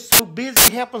you're just so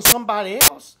busy helping somebody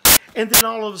else, and then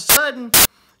all of a sudden,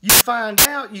 you find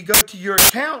out, you go to your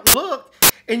account, look,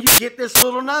 and you get this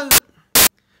little note.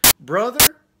 Brother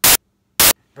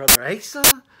Asa,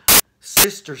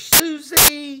 Sister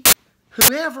Susie,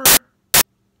 whoever,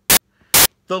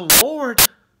 the Lord,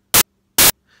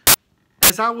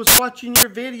 as I was watching your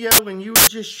video and you were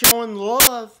just showing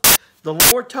love, the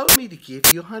Lord told me to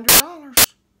give you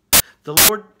 $100. The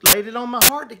Lord laid it on my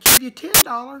heart to give you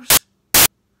 $10.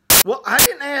 Well, I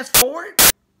didn't ask for it.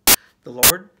 The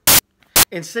Lord.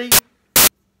 And see,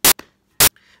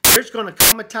 there's going to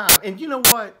come a time. And you know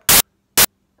what?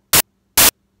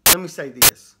 Let me say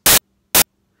this.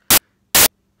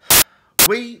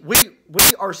 We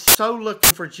are so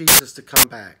looking for Jesus to come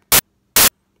back.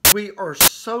 We are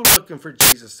so looking for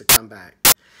Jesus to come back.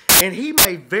 And he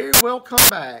may very well come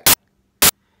back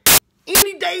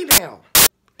any day now.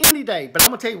 Any day. But I'm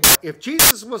going to tell you what. If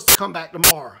Jesus was to come back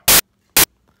tomorrow,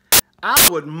 I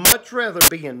would much rather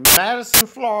be in Madison,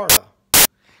 Florida,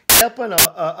 helping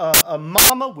a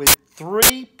mama with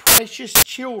 3 precious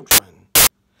children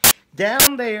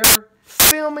down there,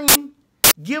 filming,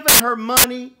 giving her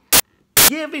money,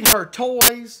 giving her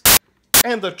toys,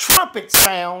 and the trumpet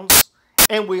sounds,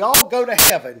 and we all go to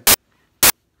heaven,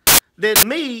 than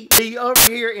me be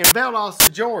over here in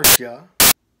Valdosta, Georgia,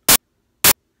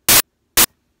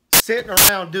 sitting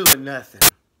around doing nothing.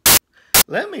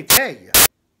 Let me tell you,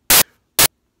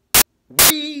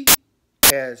 we,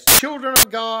 as children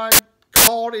of God,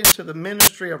 called into the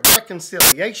ministry of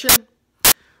reconciliation,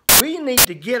 we need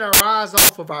to get our eyes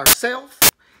off of ourselves,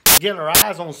 get our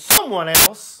eyes on someone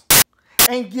else,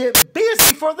 and get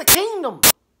busy for the kingdom.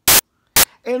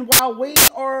 And while we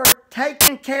are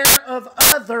taking care of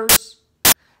others,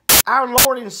 our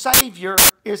Lord and Savior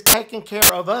is taking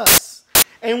care of us.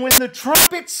 And when the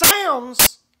trumpet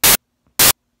sounds,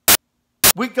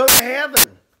 we go to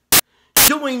heaven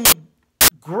doing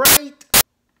great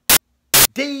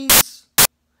deeds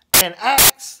and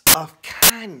acts of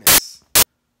kindness.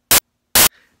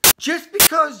 Just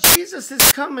because Jesus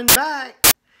is coming back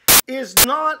is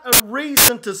not a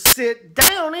reason to sit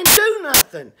down and do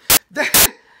nothing.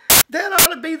 That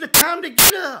ought to be the time to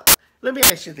get up. Let me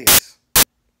ask you this.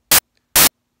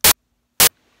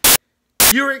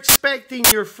 You're expecting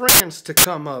your friends to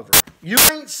come over. You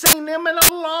ain't seen them in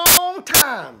a long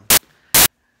time.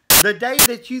 The day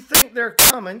that you think they're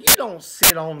coming, you don't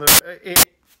sit and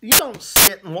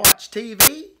watch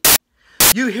TV.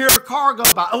 You hear a car go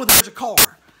by. Oh, there's a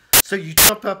car. So you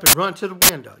jump up and run to the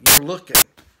window. You're looking.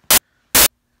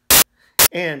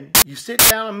 And you sit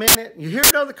down a minute, you hear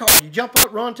another car, you jump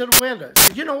up, run to the window.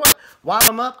 So you know what? While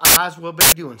I'm up, I might as well be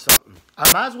doing something. I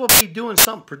might as well be doing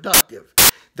something productive.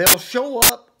 They'll show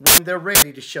up when they're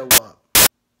ready to show up.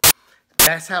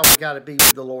 That's how we got to be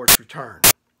with the Lord's return.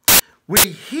 We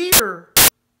hear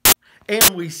and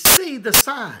we see the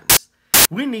signs.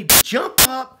 We need to jump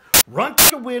up, run to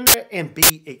the window, and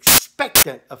be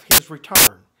expectant of his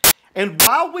return. And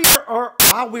while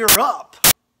we're up,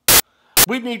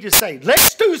 we need to say,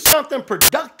 let's do something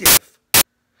productive,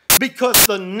 because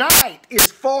the night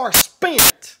is far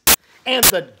spent and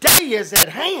the day is at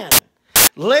hand.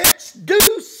 Let's do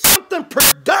something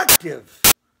productive.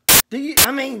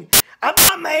 I'm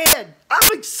not mad.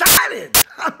 I'm excited.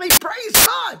 Praise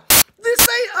God. This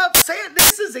ain't upset.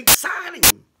 This is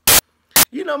exciting.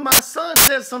 You know, my son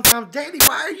says sometimes, Daddy,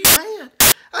 why are you mad?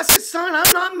 I said, son,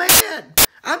 I'm not mad.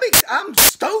 I'm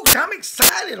stoked. I'm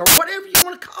excited, or whatever you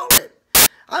want to call it.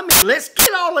 Let's get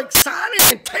all excited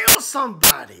and tell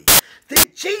somebody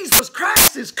that Jesus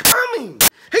Christ is coming.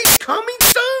 He's coming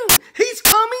soon. He's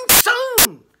coming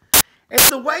soon. And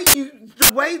the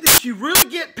way that you really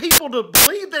get people to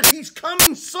believe that he's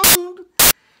coming soon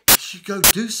is you go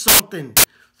do something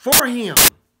for him.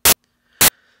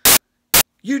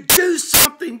 You do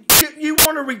something. You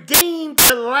want to redeem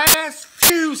the last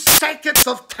few seconds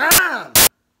of time.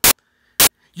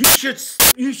 You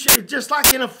should, just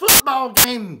like in a football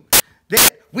game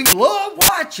that we love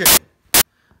watching,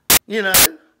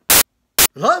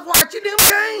 love watching them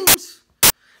games.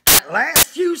 That last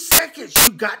few seconds,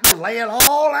 you got to lay it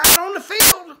all out on the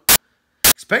field,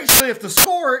 especially if the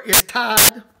score is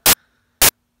tied.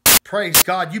 Praise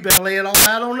God, you better lay it all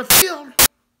out on the field.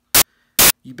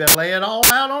 You better lay it all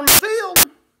out on the field.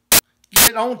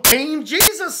 Get on Team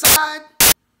Jesus' side.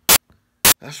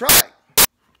 That's right.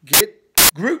 Get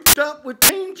grouped up with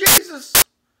Team Jesus.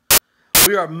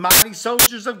 We are mighty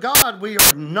soldiers of God. We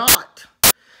are not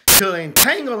to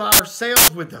entangle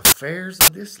ourselves with the affairs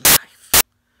of this life.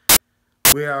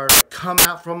 We are to come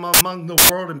out from among the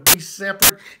world and be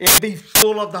separate and be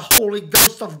full of the Holy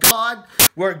Ghost of God,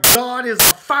 where God is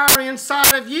a fire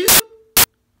inside of you.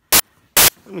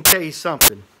 Let me tell you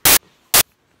something.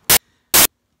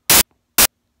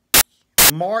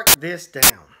 Mark this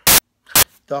down.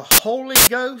 The Holy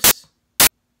Ghost,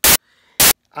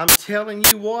 I'm telling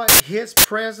you what, his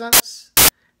presence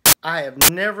I have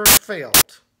never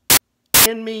felt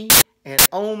in me and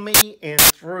on me and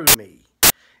through me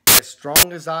as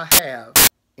strong as I have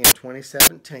in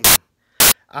 2017.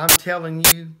 I'm telling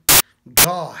you,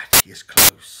 God is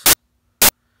close.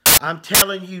 I'm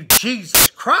telling you, Jesus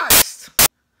Christ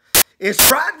is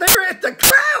right there at the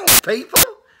clouds, people.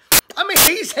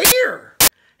 He's here.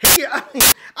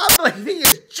 I believe he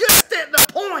is just at the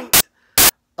point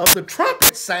of the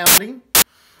trumpet sounding,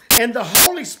 and the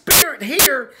Holy Spirit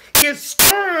here is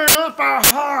stirring up our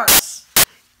hearts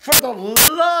for the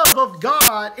love of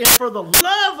God and for the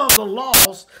love of the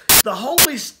lost. The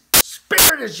Holy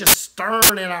Spirit is just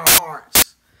stirring in our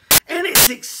hearts, and it's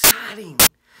exciting.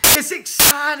 It's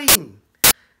exciting.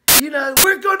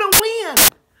 We're going to win.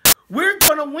 We're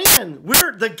going to win.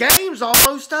 The game's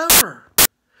almost over.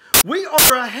 We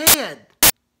are ahead.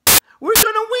 We're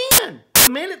going to win. The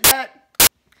minute that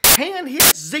hand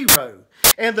hits zero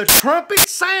and the trumpet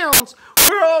sounds,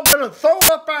 we're all going to throw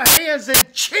up our hands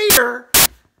and cheer,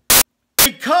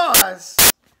 because,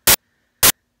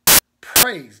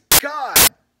 praise God,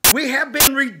 we have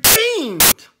been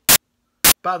redeemed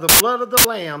by the blood of the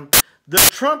Lamb. The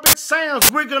trumpet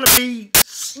sounds, we're going to be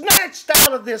snatched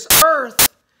out of this earth.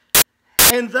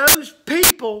 And those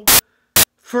people,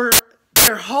 for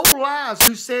their whole lives,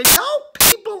 who said, y'all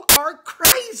people are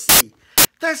crazy,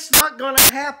 that's not going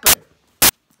to happen.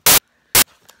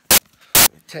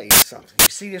 Let me tell you something. You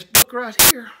see this book right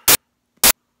here?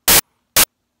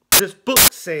 This book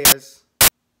says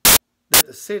that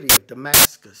the city of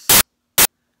Damascus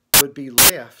would be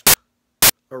left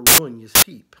a ruinous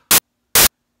heap.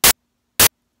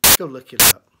 Go look it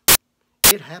up.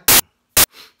 It happened.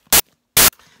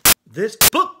 This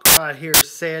book right here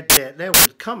said that there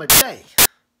would come a day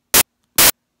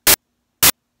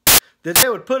that they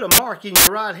would put a mark in your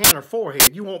right hand or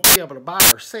forehead. You won't be able to buy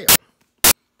or sell.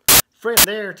 Friend,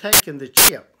 they're taking the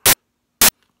chip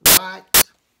right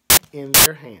in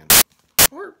their hand,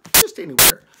 or just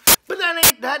anywhere. But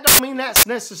that don't mean that's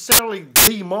necessarily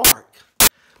the mark.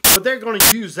 But they're going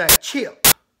to use that chip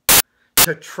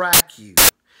to track you.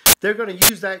 They're going to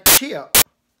use that chip,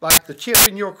 like the chip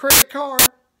in your credit card.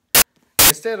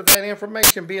 Instead of that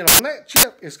information being on that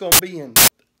chip, it's going to be in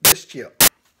this chip.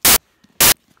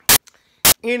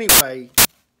 Anyway,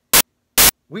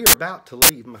 we are about to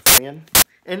leave, my friend.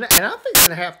 And I'm going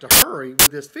to have to hurry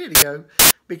with this video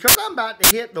because I'm about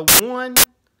to hit the 1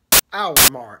 hour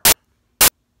mark.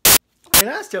 And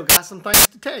I still got some things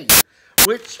to tell you.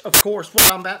 Which, of course,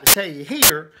 what I'm about to tell you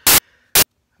here,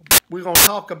 we're going to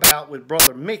talk about with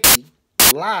Brother Mickey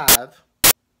live,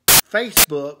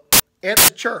 Facebook, at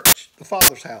the church, the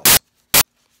Father's house,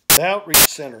 the Outreach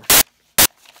Center.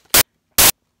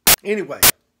 Anyway,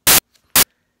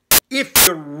 if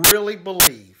you really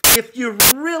believe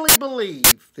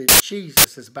that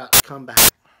Jesus is about to come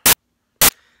back,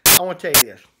 I want to tell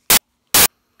you this.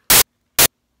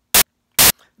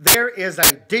 There is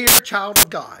a dear child of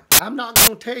God. I'm not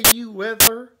going to tell you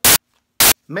whether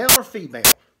male or female.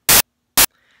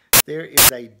 There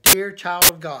is a dear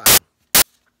child of God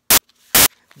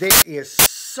that is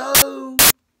so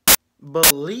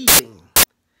believing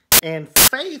and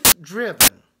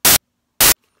faith-driven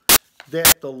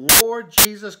that the Lord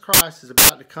Jesus Christ is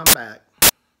about to come back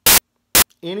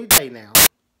any day now.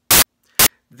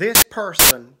 This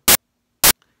person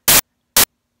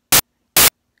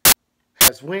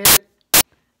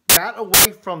got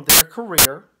away from their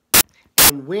career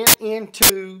and went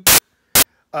into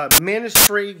a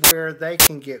ministry where they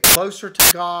can get closer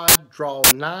to God, draw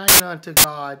nigh unto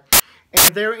God,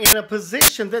 and they're in a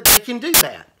position that they can do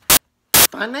that.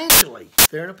 Financially,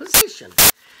 they're in a position.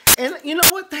 And you know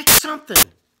what? That's something.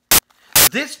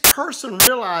 This person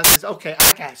realizes, okay,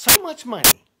 I got so much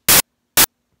money.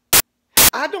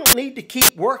 I don't need to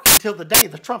keep working till the day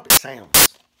the trumpet sounds.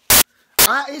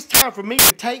 It's time for me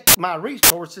to take my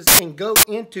resources and go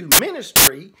into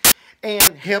ministry and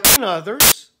helping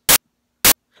others,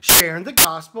 sharing the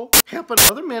gospel, helping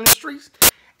other ministries,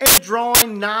 and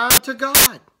drawing nigh to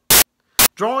God,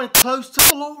 drawing close to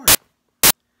the Lord.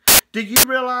 Do you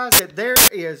realize that there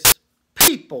is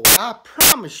people, I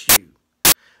promise you,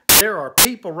 there are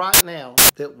people right now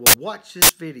that will watch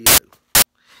this video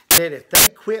that if they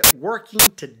quit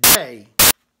working today,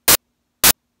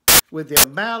 with the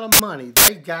amount of money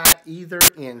they got either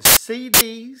in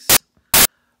CDs,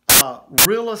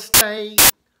 real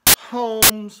estate,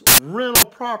 homes, rental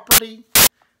property,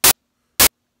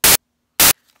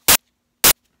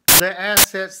 the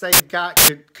assets they've got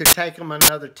could take them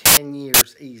another 10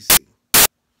 years easy.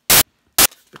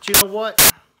 But you know what?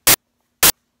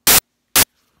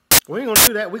 We ain't going to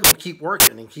do that. We're going to keep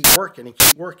working and keep working and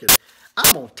keep working.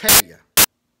 I'm going to tell you.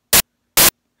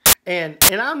 And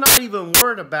I'm not even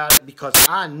worried about it because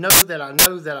I know that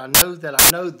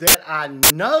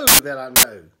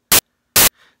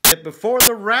before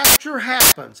the rapture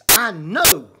happens, I'm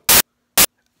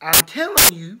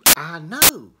telling you, I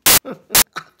know. and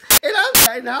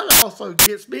that also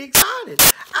gets me excited.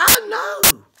 I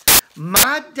know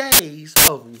my days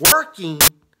of working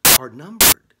are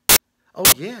numbered. Oh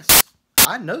yes,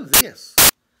 I know this.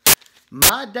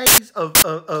 My days of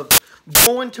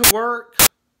going to work,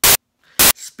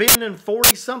 spending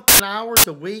 40-something hours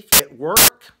a week at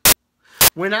work,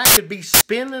 when I could be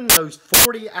spending those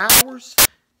 40 hours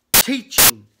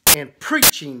teaching and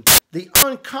preaching the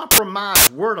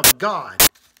uncompromised Word of God,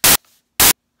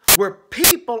 where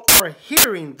people are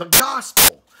hearing the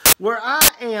gospel, where I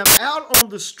am out on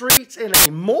the streets in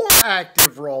a more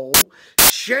active role,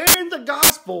 sharing the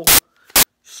gospel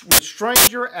with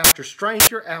stranger after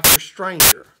stranger after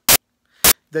stranger.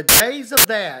 The days of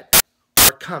that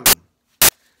are coming.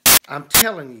 I'm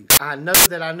telling you, I know.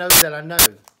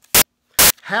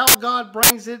 How God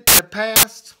brings it to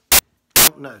pass,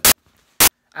 don't know.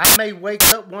 I may wake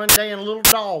up one day and a little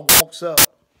dog walks up,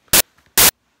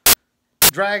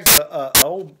 drags a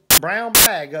old brown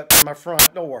bag up to my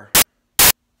front door.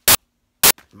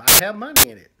 Might have money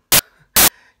in it.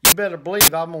 You better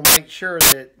believe I'm going to make sure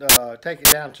that, take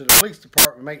it down to the police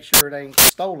department, make sure it ain't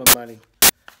stolen money.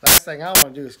 Last thing I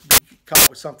want to do is get caught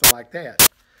with something like that.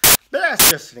 But that's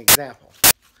just an example.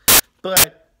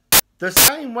 But the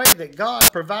same way that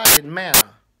God provided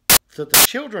manna to the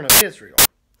children of Israel,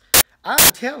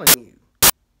 I'm telling you,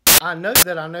 I know that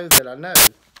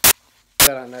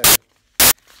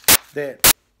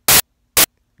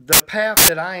the path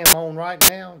that I am on right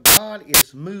now, God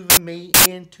is moving me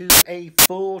into a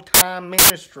full-time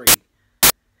ministry.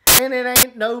 And it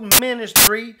ain't no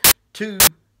ministry to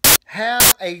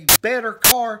have a better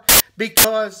car,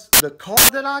 because the car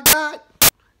that I got,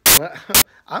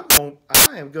 I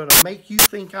am going to make you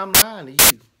think I'm lying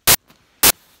to you.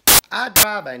 I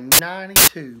drive a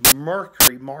 92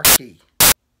 Mercury Marquis.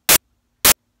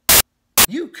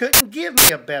 You couldn't give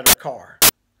me a better car.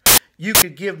 You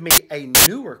could give me a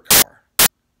newer car.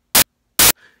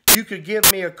 You could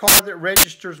give me a car that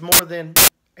registers more than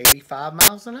 85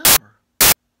 miles an hour.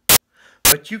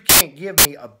 But you can't give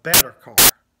me a better car.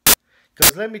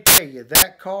 Because let me tell you,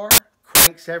 that car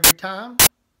cranks every time.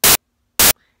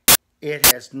 It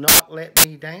has not let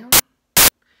me down.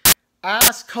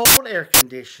 Ice cold air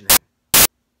conditioning.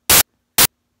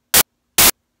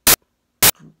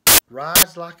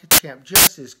 Rides like a champ,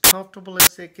 just as comfortable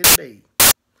as it can be.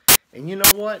 And you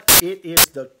know what? It is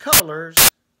the colors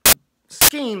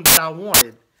scheme that I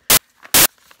wanted.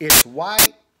 It's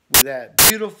white with that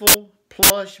beautiful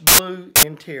plush blue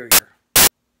interior.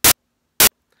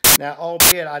 Now,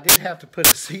 albeit I did have to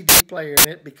put a CD player in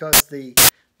it because the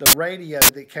radio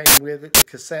that came with it, the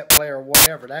cassette player or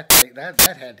whatever, that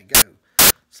had to go.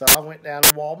 So I went down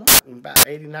to Walmart and about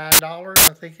 $89,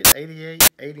 I think it's 88,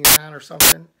 89 or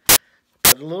something.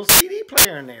 Put a little CD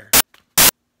player in there.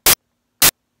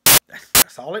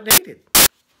 That's all it needed.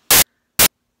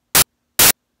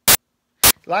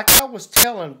 Like I was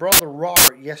telling Brother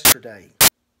Robert yesterday,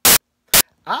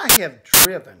 I have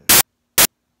driven.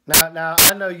 Now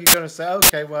I know you're going to say,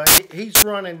 okay, well, he's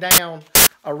running down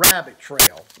a rabbit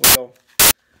trail. Well,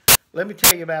 let me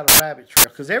tell you about a rabbit trail,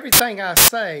 because everything I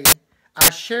say, I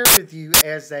share with you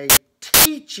as a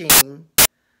teaching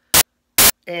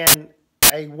and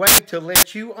a way to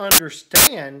let you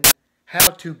understand how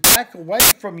to back away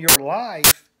from your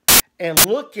life and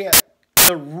look at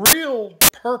the real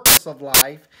purpose of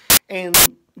life and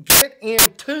get in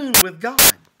tune with God.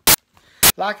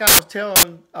 Like I was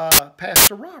telling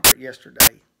Pastor Robert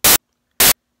yesterday.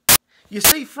 You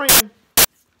see, friend,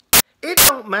 it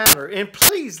don't matter. And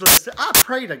please listen, I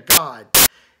pray to God.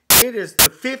 It is the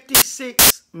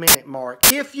 56-minute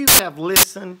mark. If you have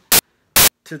listened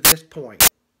to this point,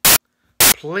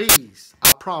 please,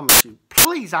 I promise you,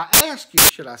 please, I ask you,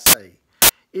 should I say,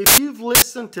 if you've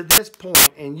listened to this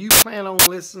point and you plan on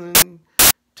listening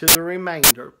to the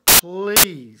remainder,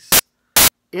 please,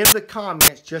 in the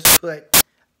comments, just put,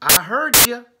 I heard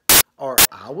you, or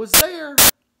I was there.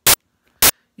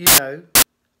 You know,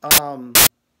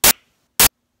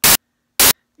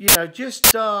 just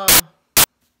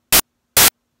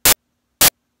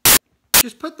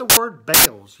put the word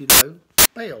bells,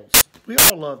 bells. We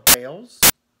all love bells.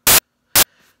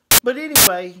 But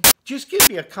anyway, just give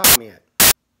me a comment.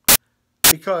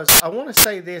 Because I want to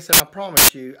say this, and I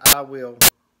promise you I will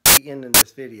be ending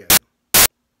this video.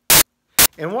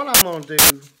 And what I'm going to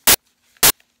do,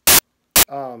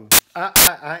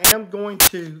 I am going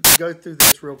to go through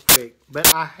this real quick,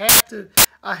 but I have to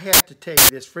tell you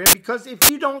this, friend, because if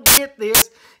you don't get this,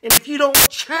 and if you don't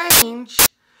change,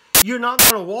 you're not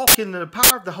going to walk in the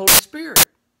power of the Holy Spirit.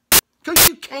 Because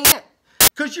you can't,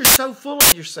 because you're so full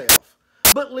of yourself.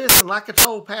 But listen, like I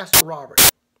told Pastor Robert,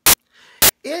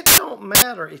 it don't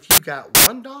matter if you got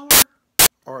 $1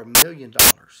 or $1 million.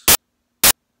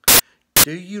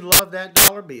 Do you love that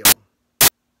dollar bill?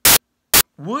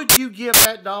 Would you give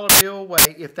that dollar bill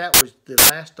away if that was the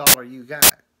last dollar you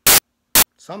got?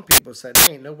 Some people said,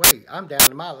 ain't no way. I'm down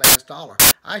to my last dollar.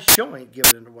 I sure ain't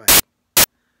giving it away.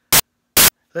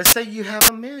 Let's say you have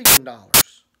 $1 million.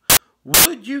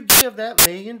 Would you give that $1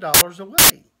 million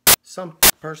away? Some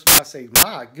person might say,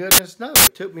 my goodness, no.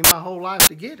 It took me my whole life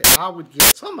to get it. I would give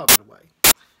some of it away.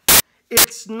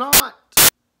 It's not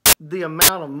the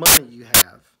amount of money you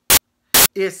have.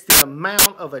 It's the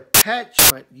amount of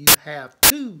attachment you have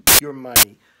to your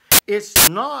money. It's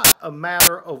not a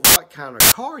matter of what kind of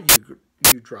car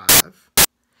you drive.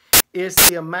 It's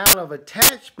the amount of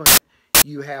attachment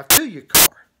you have to your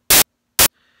car.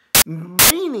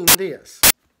 Meaning this,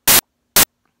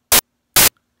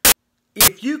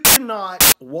 if you cannot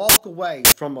walk away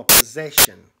from a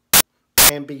possession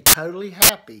and be totally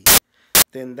happy,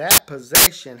 then that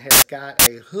possession has got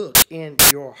a hook in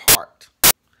your heart.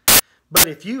 But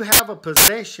if you have a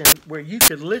possession where you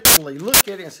could literally look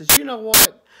at it and say, you know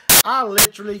what, I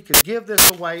literally could give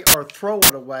this away or throw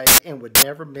it away and would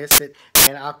never miss it,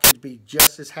 and I could be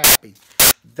just as happy.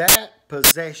 That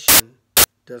possession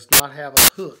does not have a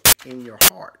hook in your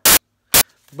heart.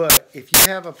 But if you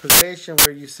have a possession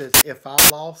where you say, if I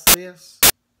lost this,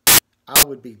 I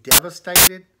would be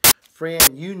devastated,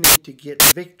 friend, you need to get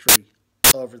victory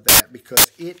over that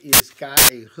because it has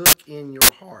got a hook in your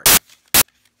heart.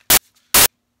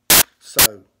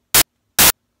 So,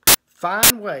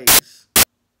 find ways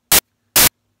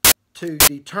to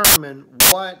determine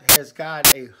what has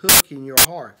got a hook in your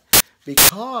heart,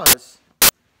 because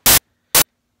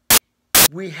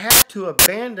we have to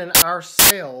abandon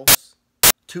ourselves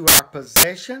to our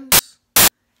possessions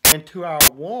and to our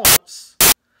wants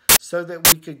so that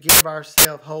we could give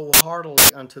ourselves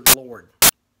wholeheartedly unto the Lord.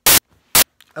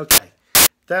 Okay,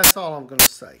 that's all I'm going to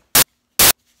say.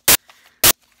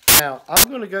 Now, I'm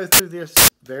going to go through this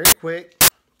very quick.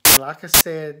 And like I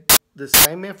said, the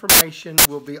same information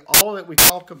will be all that we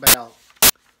talk about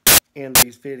in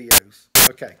these videos.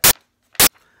 Okay.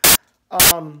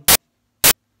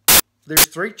 There's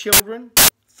 3 children,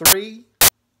 3,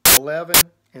 11,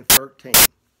 and 13.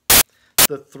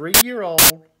 The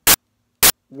 3-year-old,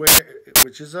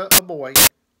 which is a boy,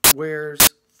 wears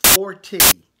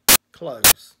 4T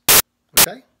clothes.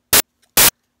 Okay?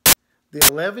 The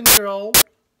 11-year-old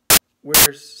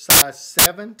wears size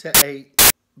 7 to 8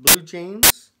 blue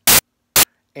jeans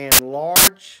and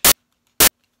large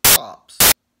tops,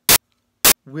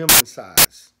 women's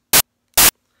size.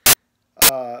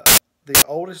 The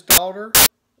oldest daughter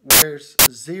wears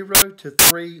 0 to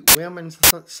 3 women's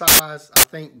size, I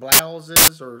think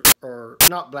blouses or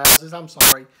not blouses, I'm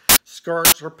sorry,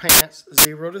 skirts or pants,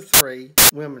 0 to 3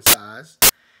 women's size.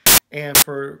 And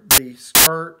for the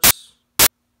skirts,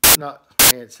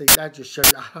 see, that just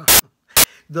shows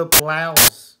the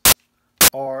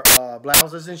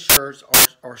blouses and shirts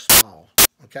are small.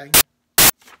 Okay.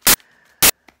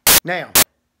 Now,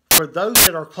 for those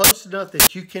that are close enough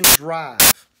that you can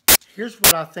drive, here's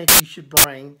what I think you should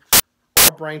bring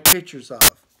or bring pictures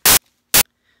of.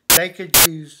 They could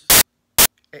use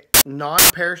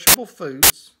non-perishable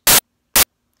foods.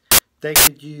 They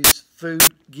could use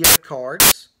food gift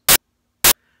cards,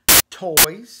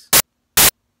 toys,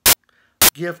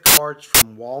 gift cards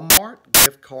from Walmart,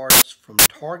 gift cards from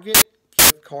Target,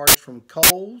 gift cards from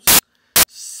Kohl's,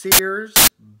 Sears,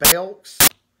 Belk's,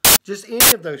 just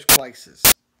any of those places.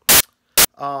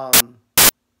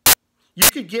 You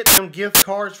could get them gift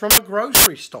cards from a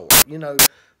grocery store,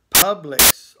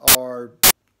 Publix or,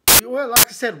 like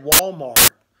I said,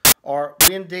 Walmart or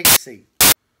Winn-Dixie.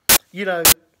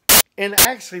 And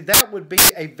actually that would be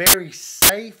a very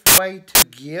safe way to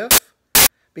give,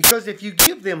 because if you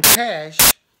give them cash,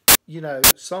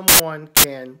 someone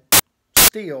can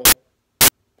steal,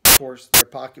 of course, their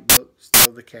pocketbook,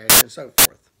 steal the cash, and so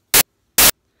forth.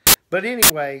 But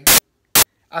anyway,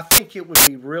 I think it would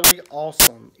be really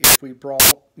awesome if we brought,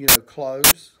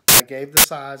 clothes. I gave the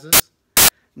sizes,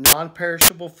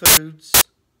 non-perishable foods,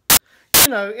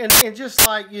 and just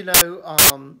like, these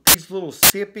little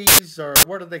sippies, or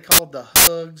what are they called, the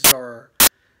hugs, or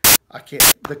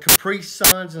the Capri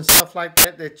Suns and stuff like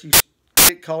that you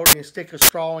get cold and stick a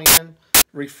straw in,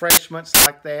 refreshments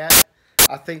like that,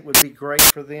 I think would be great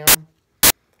for them.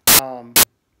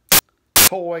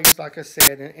 Toys, like I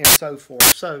said, and so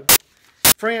forth. So,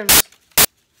 friends,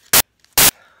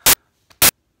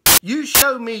 you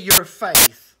show me your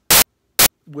faith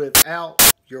without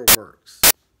your works,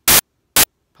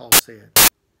 Paul said,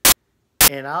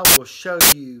 and I will show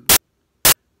you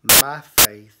my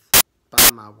faith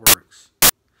by my works.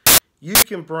 You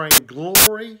can bring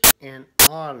glory and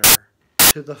honor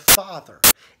to the Father.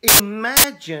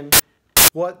 Imagine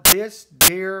what this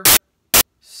dear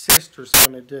sister's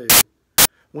going to do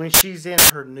when she's in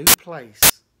her new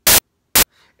place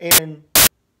and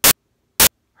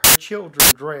her children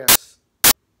dress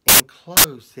in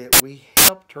clothes that we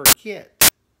helped her get.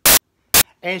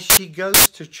 And she goes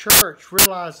to church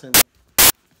realizing,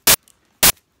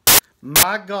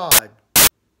 my God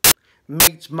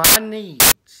meets my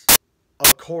needs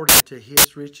according to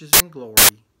His riches and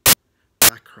glory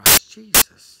by Christ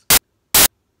Jesus.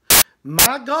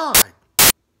 My God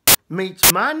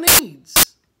meets my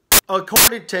needs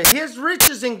according to His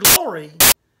riches and glory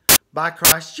by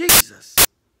Christ Jesus.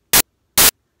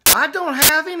 I don't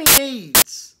have any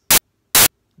needs.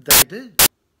 They do.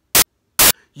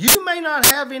 You may not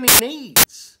have any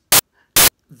needs.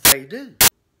 They do.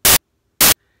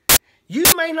 You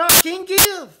may not can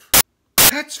give.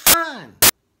 That's fine.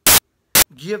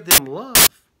 Give them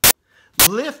love.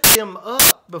 Lift them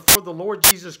up before the Lord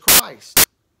Jesus Christ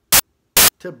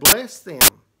to bless them,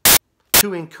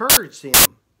 to encourage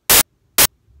them.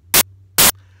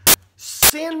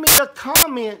 Send me a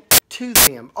comment to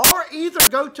them, or either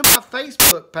go to my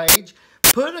Facebook page,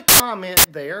 put a comment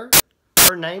there.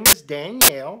 Her name is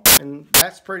Danielle, and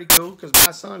that's pretty cool because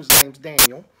my son's name's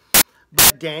Daniel.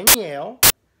 But Danielle,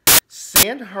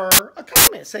 send her a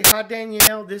comment. Say, hi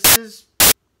Danielle, this is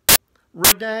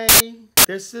Renee,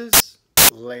 this is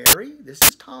Larry, this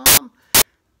is Tom.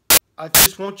 I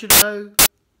just want you to know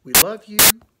we love you,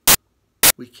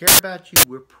 we care about you,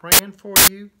 we're praying for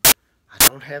you. I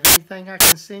don't have anything I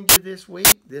can send you this week,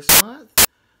 this month,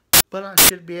 but I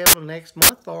should be able next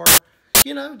month, or,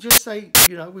 just say,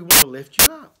 we want to lift you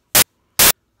up.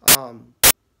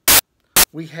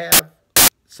 We have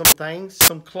some things,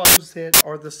 some clothes that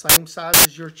are the same size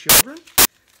as your children.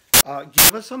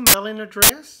 Give us a mailing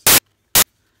address,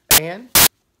 and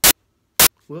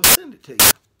we'll send it to you.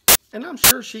 And I'm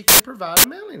sure she can provide a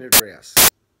mailing address.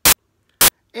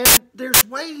 And there's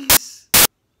ways.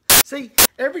 See,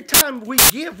 every time we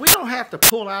give, we don't have to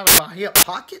pull out of our hip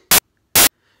pocket.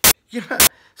 You know,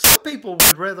 some people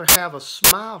would rather have a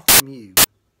smile from you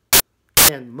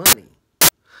than money.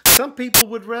 Some people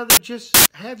would rather just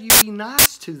have you be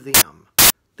nice to them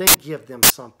than give them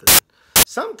something.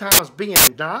 Sometimes being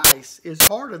nice is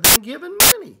harder than giving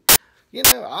money. You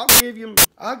know, I'll give you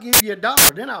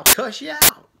 $1, then I'll cuss you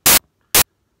out.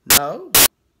 No,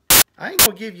 I ain't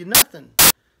gonna give you nothing,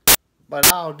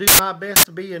 but I'll do my best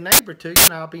to be a neighbor to you,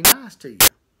 and I'll be nice to you.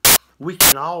 We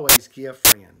can always give,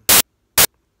 friend.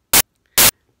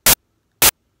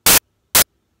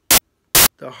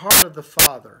 The heart of the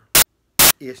Father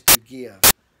is to give.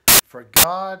 For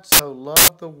God so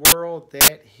loved the world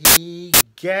that He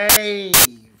gave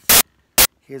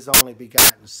His only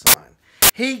begotten Son.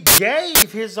 He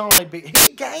gave His only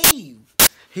He gave.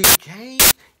 He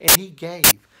gave and He gave.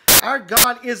 Our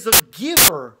God is a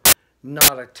giver,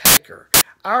 not a taker.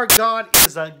 Our God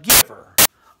is a giver,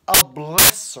 a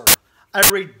blesser, a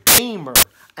redeemer,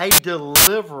 a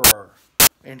deliverer.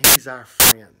 And He's our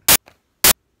friend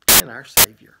and our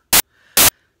Savior.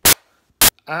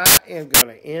 I am going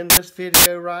to end this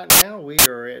video right now. We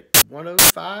are at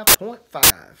 105.5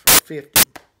 or 50.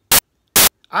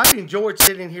 I've enjoyed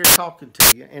sitting here talking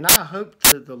to you, and I hope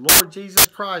to the Lord Jesus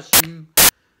Christ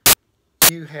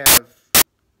you have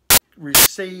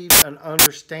received an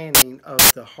understanding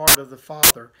of the heart of the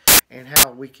Father and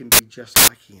how we can be just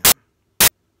like Him.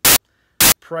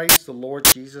 Praise the Lord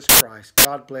Jesus Christ.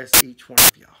 God bless each one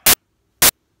of y'all.